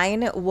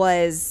 mine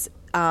was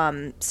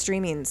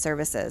streaming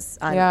services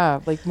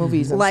on Like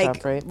movies and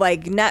stuff, right?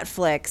 like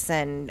Netflix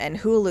and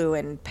Hulu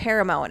and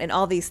Paramount and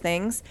all these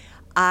things.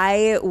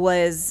 I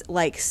was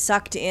like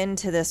sucked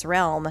into this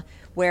realm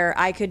where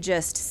I could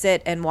just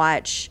sit and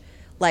watch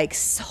like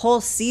whole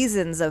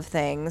seasons of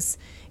things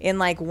in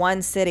like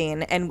one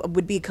sitting and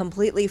would be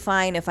completely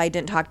fine if I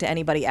didn't talk to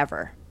anybody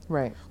ever.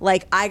 Right.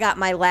 Like I got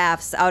my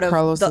laughs out of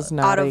Carlos is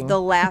the, out of nodding.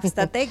 the laughs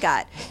that they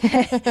got.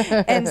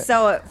 And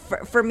so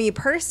for me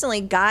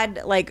personally,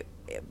 God, like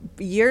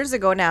years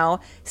ago now,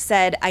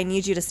 said, I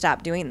need you to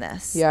stop doing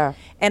this. Yeah.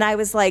 And I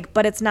was like,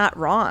 but it's not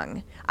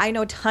wrong. I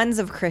know tons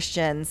of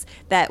Christians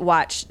that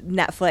watch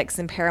Netflix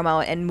and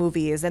Paramount and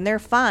movies, and they're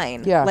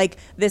fine. Yeah. Like,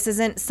 this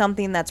isn't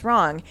something that's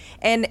wrong.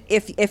 And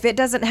if it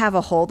doesn't have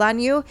a hold on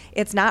you,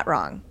 it's not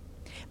wrong.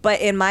 But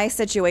in my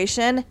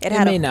situation, it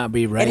may not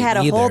be right It had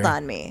a either, hold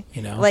on me.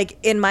 you know? Like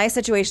in my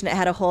situation, it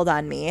had a hold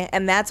on me,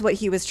 and that's what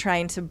he was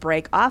trying to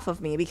break off of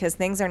me because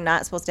things are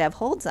not supposed to have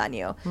holds on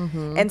you.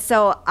 And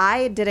so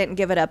I didn't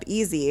give it up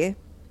easy.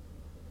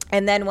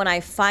 And then when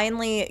I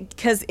finally,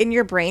 because in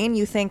your brain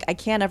you think I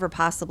can't ever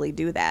possibly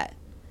do that.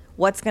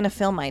 What's going to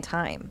fill my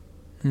time?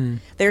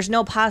 There's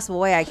no possible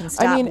way I can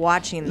stop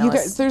watching those. You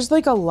guys, there's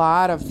like a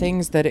lot of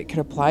things that it could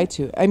apply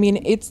to. I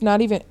mean, it's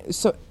not even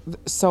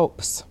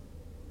soaps.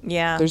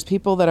 Yeah. There's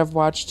people that have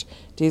watched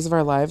Days of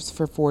Our Lives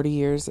for 40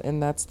 years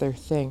and that's their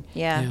thing.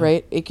 Yeah.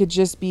 Right? It could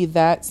just be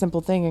that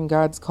simple thing and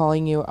God's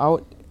calling you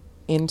out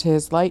into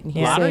his light and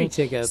he's Lottery saying,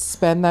 tickets.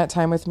 spend that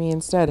time with me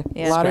instead.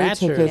 Yeah. Lottery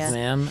Scratchers, tickets.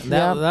 man.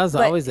 Yeah. That was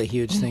But always a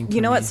huge thing for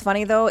You know me. what's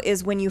funny though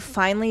is when you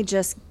finally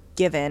just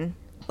give in,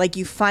 like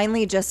you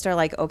finally just are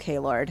like, okay,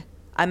 Lord,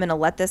 I'm going to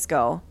let this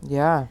go.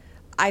 Yeah.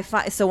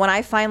 So when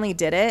I finally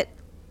did it,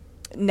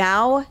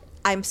 now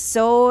I'm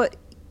so,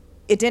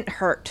 it didn't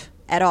hurt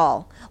at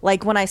all.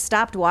 Like when I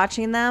stopped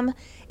watching them,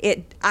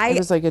 it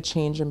was like a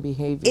change in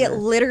behavior. it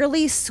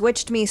literally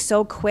switched me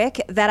so quick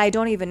that I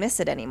don't even miss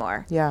it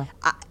anymore. Yeah.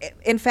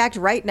 In fact,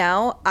 right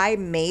now, I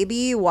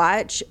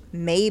watch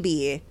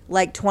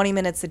like 20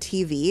 minutes of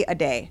TV a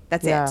day.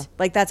 That's Yeah. it.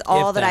 Like that's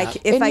all If that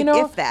that.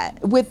 if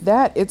that. With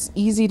that, it's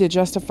easy to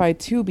justify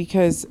too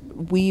because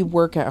we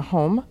work at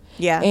home.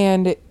 Yeah.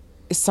 And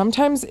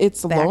sometimes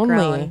it's lonely.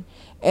 Background.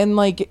 And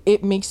like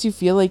it makes you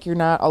feel like you're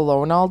not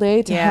alone all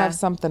day to Yeah. have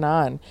something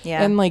on.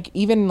 Yeah. And like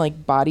even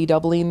like body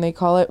doubling they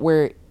call it,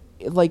 where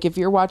like if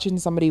you're watching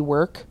somebody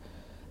work,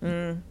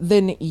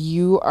 then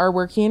you are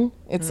working.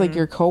 It's like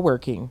you're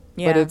co-working,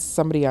 but Yeah. it's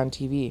somebody on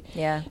TV.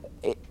 Yeah.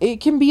 It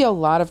can be a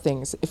lot of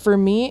things. For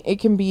me, it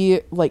can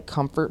be like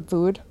comfort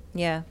food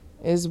Yeah.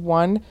 is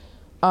one.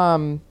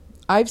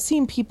 I've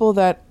seen people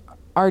that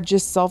are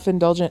just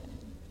self-indulgent,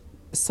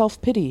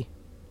 self-pity.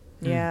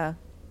 Yeah.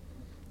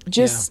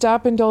 Just Yeah.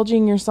 stop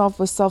indulging yourself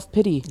with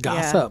self-pity.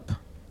 Gossip.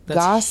 That's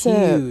Gossip.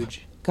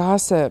 huge.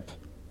 Gossip.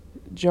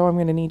 Joe, I'm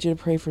going to need you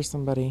to pray for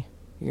somebody.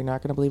 You're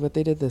not going to believe what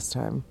they did this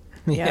time.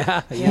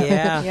 Yeah. Yep.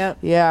 Yeah. Yep.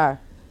 Yeah.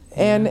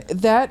 And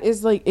that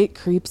is like, it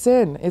creeps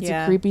in. It's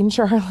Yeah. a creeping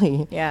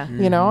Charlie. Yeah.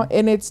 You know,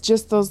 and it's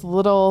just those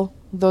little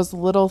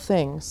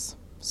things.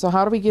 So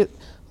how do we get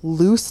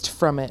loosed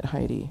from it,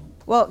 Heidi?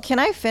 Well, can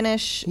I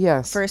finish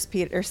Yes. First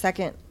Peter or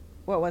second?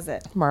 What was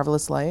it?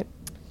 Marvelous Light.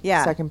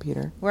 Yeah. Second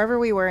Peter. Wherever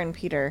we were in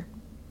Peter.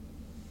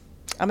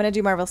 I'm going to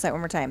do Marvelous Light one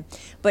more time.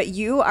 But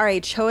you are a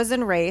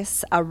chosen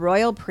race, a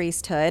royal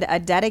priesthood, a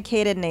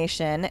dedicated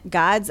nation,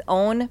 God's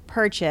own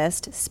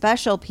purchased,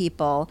 special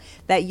people,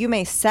 that you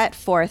may set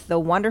forth the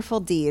wonderful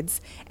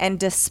deeds and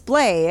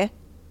display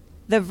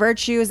the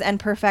virtues and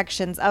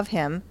perfections of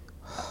him.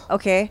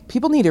 Okay?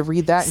 People need to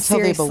read that until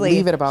Seriously, they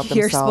believe it about themselves.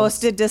 You're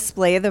supposed to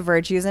display the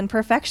virtues and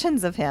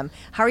perfections of him.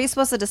 How are you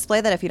supposed to display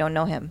that if you don't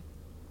know him?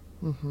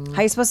 How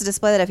are you supposed to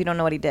display that if you don't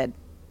know what he did?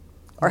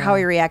 Or how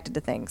he reacted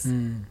to things?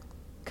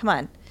 Come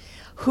on.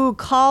 Who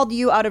called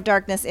you out of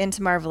darkness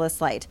into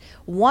marvelous light.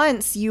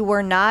 Once you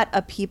were not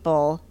a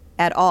people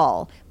at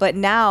all, but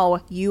now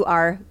you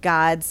are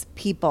God's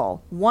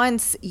people.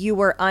 Once you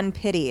were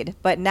unpitied,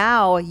 but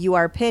now you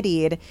are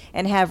pitied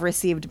and have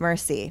received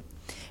mercy.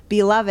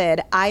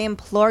 Beloved, I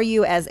implore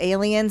you as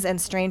aliens and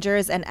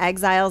strangers and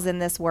exiles in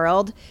this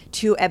world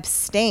to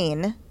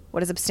abstain.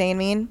 What does abstain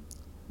mean?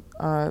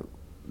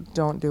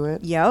 Don't do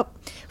it. Yep.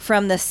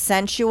 From the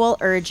sensual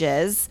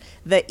urges,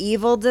 the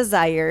evil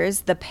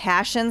desires, the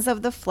passions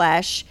of the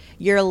flesh,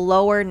 your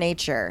lower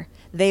nature.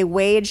 They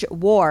wage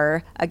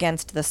war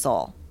against the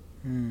soul.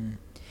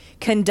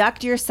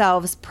 Conduct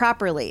yourselves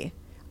properly,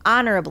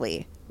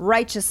 honorably,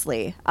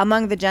 righteously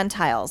among the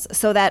Gentiles,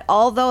 so that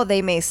although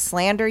they may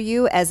slander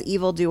you as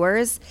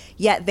evildoers,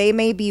 yet they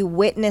may be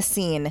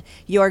witnessing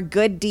your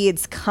good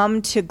deeds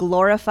come to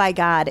glorify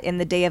God in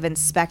the day of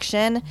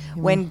inspection,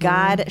 when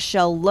God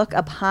shall look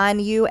upon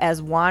you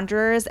as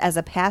wanderers, as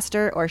a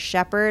pastor or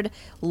shepherd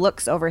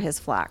looks over his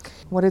flock.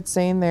 What it's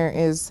saying there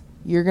is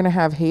you're going to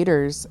have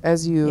haters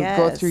as you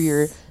go through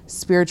your Yes.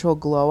 spiritual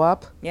glow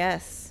up.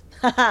 Yes.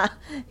 Yes.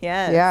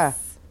 Yeah.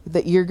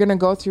 That you're going to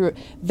go through it.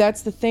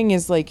 That's the thing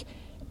is like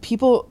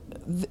people,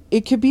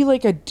 it could be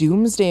like a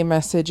doomsday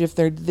message if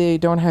they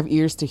don't have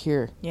ears to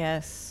hear,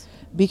 Yes.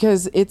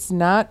 because it's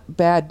not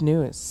bad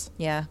news.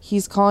 Yeah.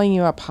 He's calling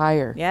you up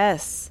higher.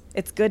 Yes.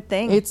 It's good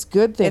thing. It's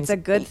good things. It's a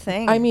good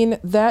thing. I mean,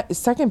 that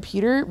Second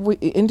Peter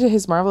into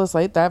his marvelous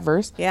light, that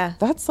verse. Yeah.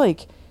 That's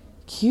like,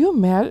 can you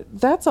imagine?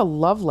 That's a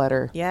love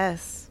letter.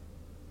 Yes.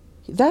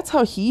 That's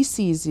how he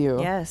sees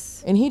you.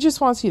 Yes. And he just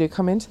wants you to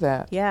come into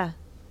that. Yeah.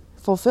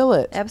 Fulfill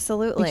it.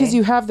 Absolutely. Because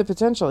you have the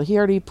potential. He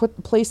already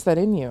placed that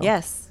in you.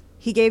 Yes.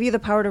 He gave you the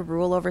power to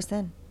rule over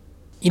sin.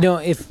 You know,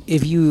 if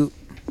you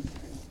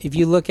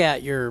look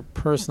at your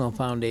personal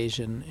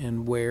foundation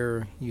and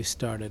where you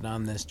started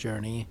on this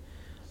journey,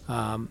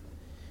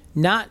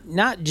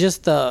 not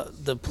just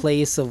the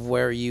place of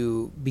where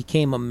you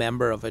became a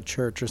member of a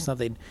church or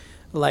something.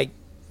 Like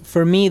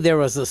for me, there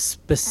was a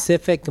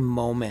specific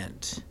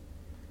moment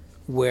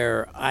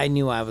where I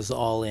knew I was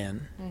all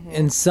in,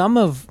 and some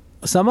of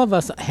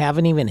us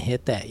haven't even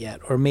hit that yet,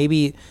 or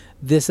maybe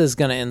this is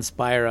going to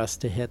inspire us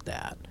to hit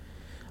that.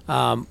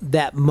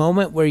 That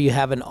moment where you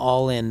have an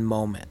all-in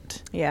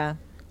moment. Yeah.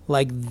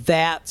 Like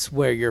that's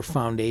where your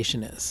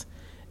foundation is.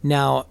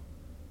 Now,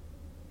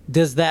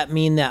 does that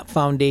mean that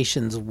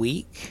foundation's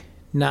weak?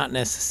 Not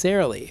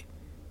necessarily.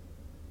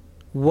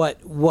 What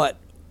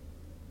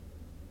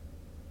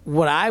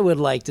I would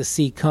like to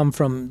see come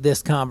from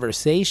this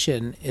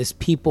conversation is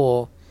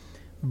people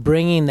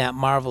bringing that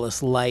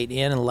marvelous light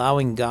in,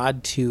 allowing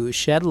God to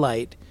shed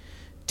light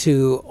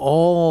to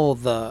all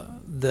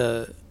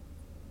the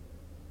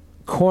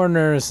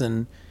corners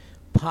and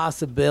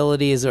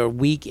possibilities or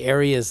weak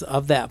areas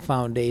of that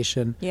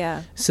foundation,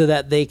 Yeah. so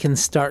that they can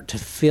start to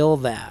fill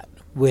that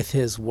with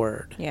his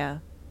word. Yeah.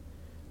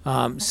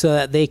 So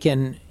that they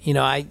can,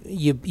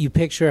 you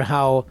picture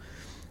how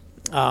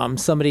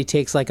somebody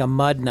takes like a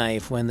mud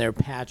knife when they're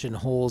patching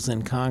holes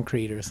in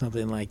concrete or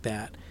something like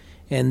that,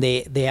 and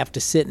they have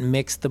to sit and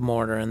mix the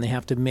mortar, and they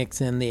have to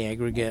mix in the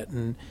aggregate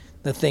and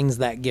the things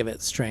that give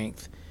it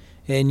strength.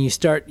 And you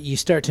start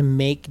to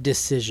make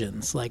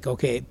decisions like,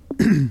 okay,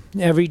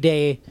 every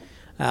day,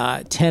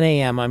 10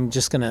 a.m. I'm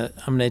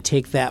gonna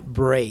take that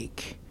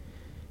break,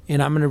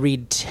 and I'm gonna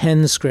read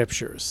 10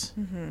 scriptures,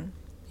 and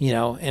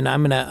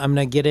I'm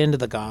gonna get into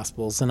the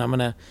Gospels, and I'm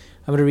gonna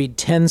read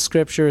 10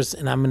 scriptures,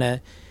 and I'm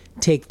gonna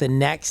take the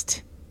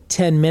next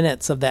 10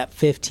 minutes of that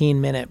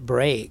 15-minute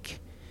break,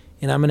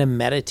 and I'm going to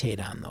meditate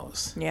on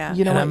those. Yeah.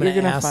 You know And what I'm you're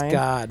going to gonna ask find?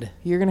 God.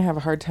 You're gonna have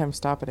a hard time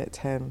stopping at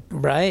 10.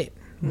 Right.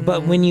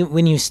 But when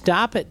you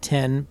stop at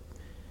 10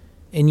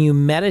 and you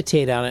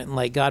meditate on it and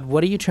like, God,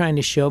 what are you trying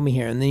to show me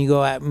here? And then you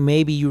go out,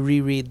 maybe you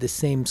reread the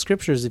same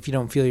scriptures if you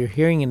don't feel you're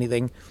hearing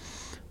anything.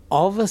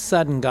 All of a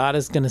sudden, God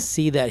is going to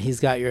see that he's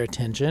got your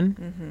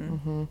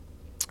attention.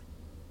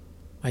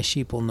 My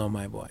sheep will know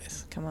my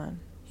voice. Come on.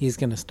 He's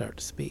going to start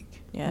to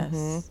speak.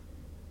 Yes.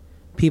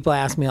 People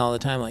ask me all the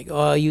time, like,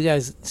 oh, you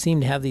guys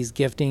seem to have these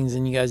giftings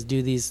and you guys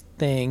do these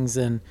things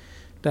and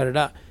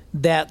da-da-da.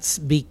 That's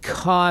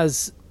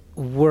because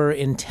we're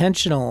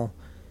intentional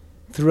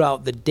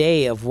throughout the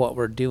day of what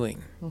we're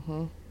doing.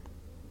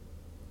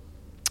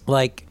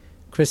 Like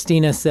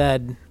Christina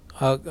said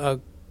a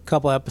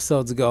couple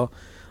episodes ago,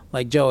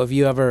 like, Joe, if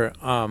you ever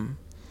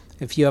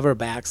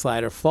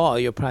backslide or fall,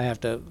 you'll probably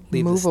have to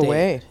leave Move the state.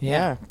 away. Yeah,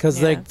 Yeah. because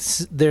Yeah.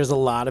 there's a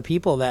lot of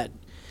people that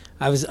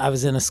I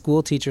was in a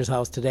school teacher's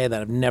house today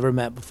that I've never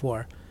met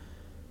before.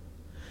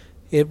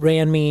 It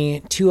ran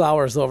me 2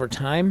 hours over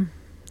time.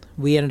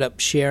 We ended up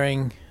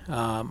sharing.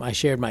 I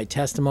shared my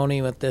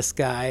testimony with this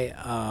guy.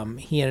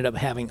 He ended up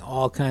having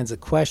all kinds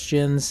of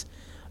questions.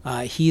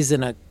 He's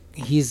in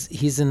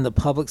the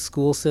public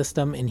school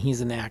system, and he's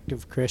an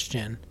active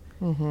Christian.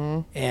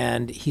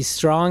 And he's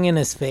strong in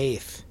his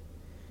faith.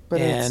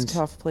 But And it's a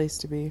tough place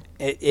to be.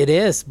 It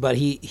is, but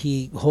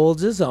he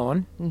holds his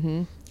own.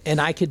 And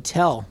I could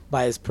tell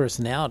by his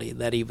personality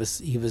that he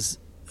was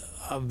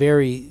a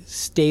very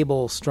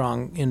stable,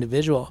 strong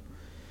individual.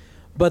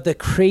 But the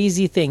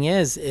crazy thing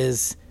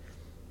is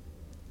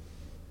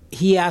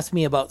he asked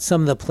me about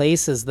some of the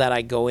places that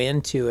I go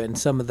into and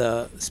some of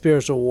the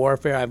spiritual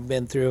warfare I've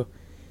been through.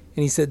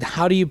 And he said,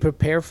 how do you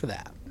prepare for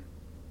that?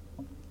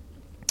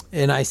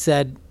 And I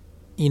said,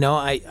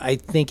 I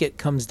think it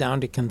comes down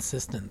to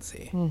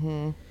consistency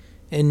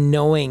and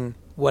knowing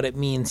what it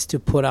means to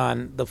put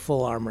on the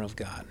full armor of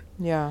God.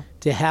 Yeah.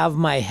 To have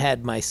my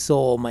head, my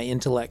soul, my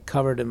intellect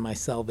covered in my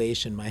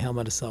salvation, my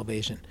helmet of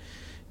salvation.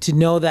 To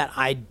know that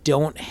I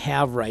don't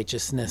have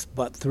righteousness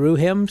but through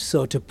him,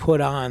 so to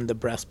put on the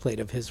breastplate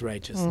of his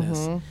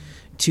righteousness.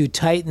 To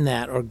tighten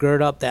that or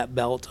gird up that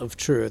belt of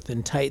truth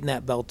and tighten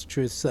that belt of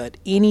truth so that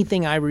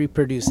anything I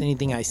reproduce,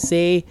 anything I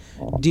say,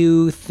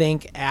 do,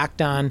 think, act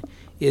on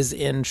is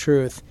in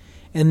truth.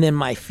 And then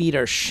my feet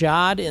are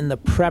shod in the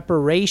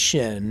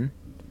preparation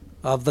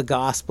of the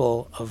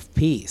gospel of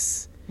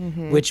peace.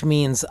 Which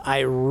means I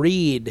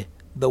read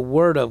the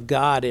word of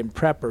God in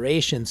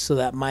preparation so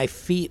that my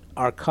feet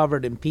are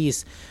covered in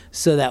peace,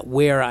 so that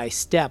where I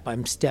step,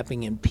 I'm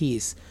stepping in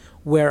peace.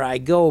 Where I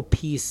go,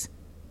 peace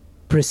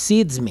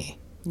precedes me.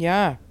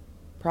 Yeah.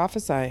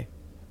 Prophesy.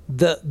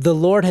 The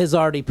Lord has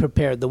already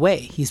prepared the way.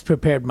 He's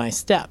prepared my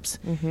steps.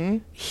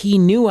 He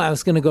knew I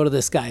was going to go to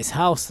this guy's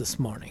house this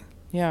morning.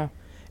 Yeah.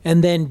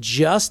 And then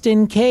just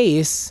in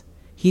case,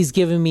 he's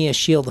given me a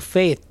shield of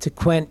faith to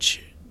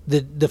quench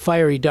the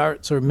fiery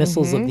darts or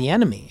missiles of the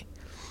enemy.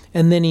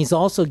 And then he's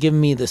also given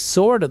me the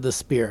sword of the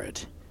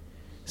Spirit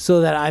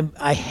so that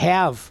I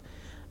have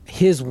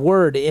his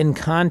word in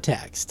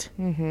context.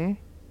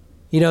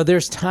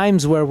 There's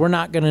times where we're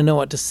not going to know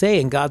what to say,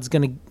 and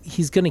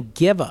he's going to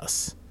give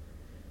us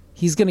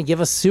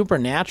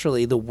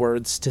supernaturally the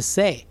words to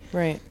say.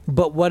 Right.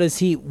 But what is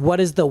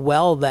the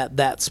well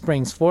that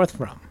springs forth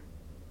from?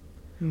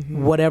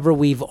 Whatever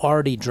we've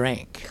already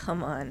drank.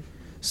 Come on.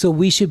 So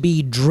we should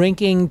be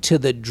drinking to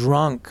the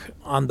drunk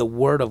on the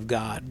word of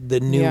God,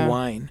 the new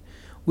wine.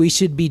 We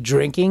should be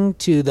drinking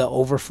to the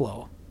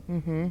overflow.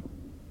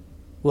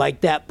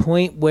 Like that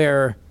point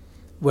where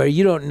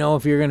you don't know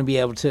if you're going to be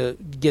able to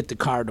get the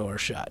car door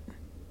shut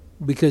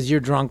because you're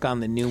drunk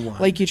on the new wine.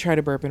 Like you try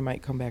to burp and it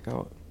might come back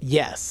out.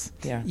 Yes.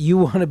 Yeah. You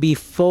want to be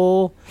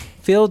filled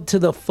to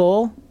the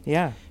full.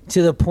 Yeah.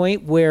 To the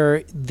point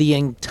where the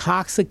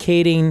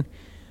intoxicating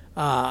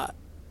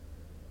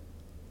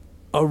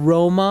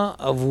aroma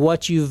of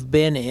what you've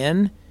been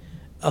in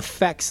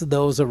affects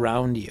those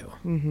around you.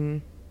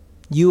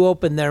 You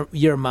open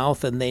your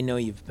mouth and they know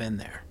you've been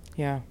there.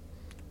 Yeah.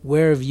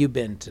 Where have you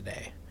been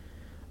today?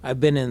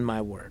 I've been in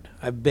my word.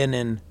 I've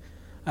been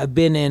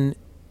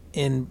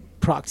in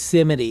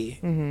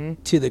proximity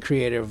to the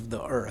creator of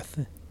the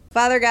earth.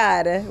 Father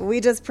God,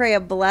 we just pray a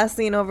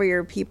blessing over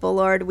your people,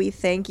 Lord. We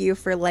thank you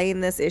for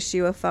laying this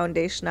issue of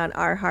foundation on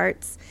our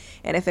hearts.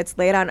 And if it's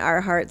laid on our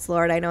hearts,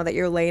 Lord, I know that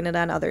you're laying it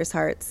on others'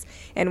 hearts.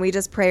 And we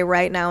just pray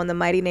right now in the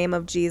mighty name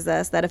of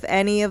Jesus that if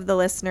any of the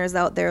listeners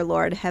out there,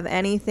 Lord, have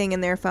anything in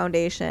their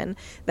foundation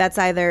that's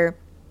either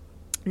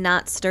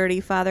not sturdy,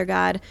 Father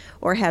God,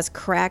 or has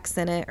cracks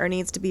in it, or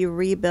needs to be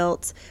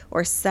rebuilt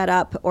or set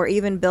up or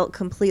even built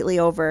completely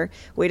over.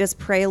 We just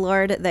pray,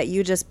 Lord, that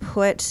you just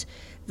put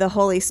the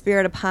Holy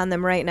Spirit upon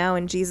them right now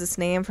in Jesus'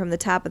 name, from the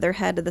top of their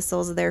head to the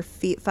soles of their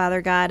feet,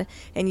 Father God,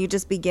 and you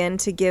just begin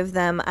to give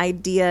them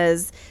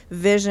ideas,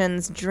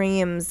 visions,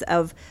 dreams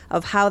of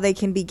how they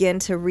can begin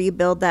to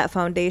rebuild that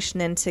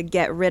foundation and to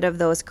get rid of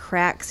those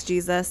cracks,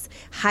 Jesus.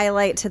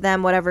 Highlight to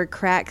them whatever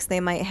cracks they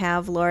might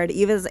have, Lord.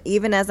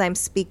 Even as I'm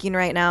speaking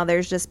right now,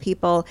 there's just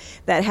people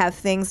that have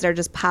things that are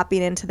just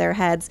popping into their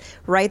heads.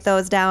 Write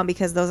those down,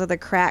 because those are the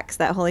cracks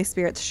that Holy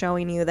Spirit's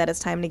showing you that it's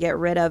time to get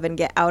rid of and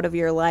get out of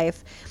your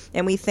life.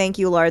 And we thank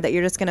you, Lord, that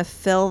you're just going to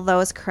fill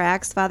those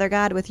cracks, Father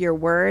God, with your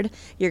word.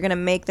 You're going to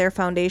make their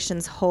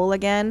foundations whole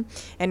again.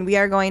 And we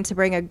are going to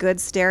bring a good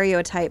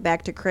stereotype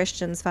back to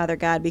Christians, Father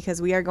God, because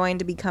we are going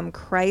to become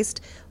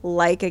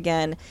Christ-like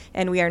again.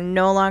 And we are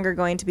no longer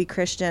going to be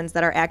Christians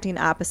that are acting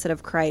opposite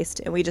of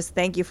Christ. And we just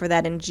thank you for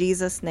that in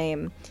Jesus'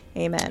 name.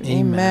 Amen.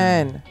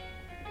 Amen.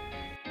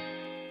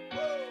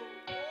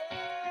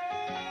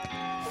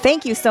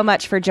 Thank you so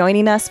much for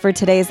joining us for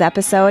today's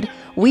episode.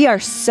 We are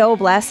so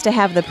blessed to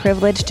have the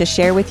privilege to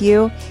share with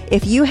you.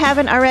 If you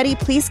haven't already,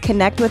 please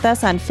connect with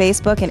us on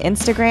Facebook and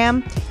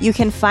Instagram. You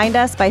can find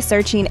us by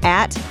searching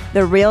at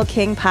The Real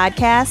King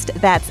Podcast.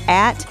 That's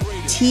at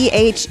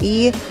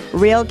THE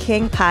Real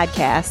King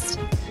Podcast.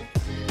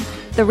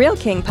 The Real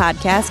King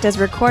Podcast is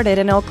recorded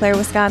in Eau Claire,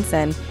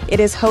 Wisconsin. It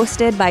is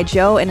hosted by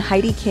Joe and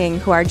Heidi King,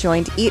 who are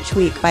joined each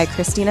week by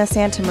Christina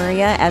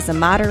Santamaria as a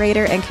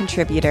moderator and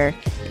contributor.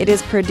 It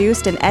is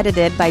produced and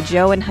edited by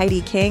Joe and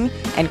Heidi King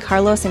and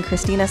Carlos and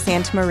Christina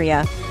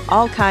Santamaria.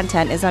 All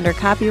content is under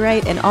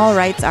copyright and all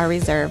rights are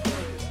reserved.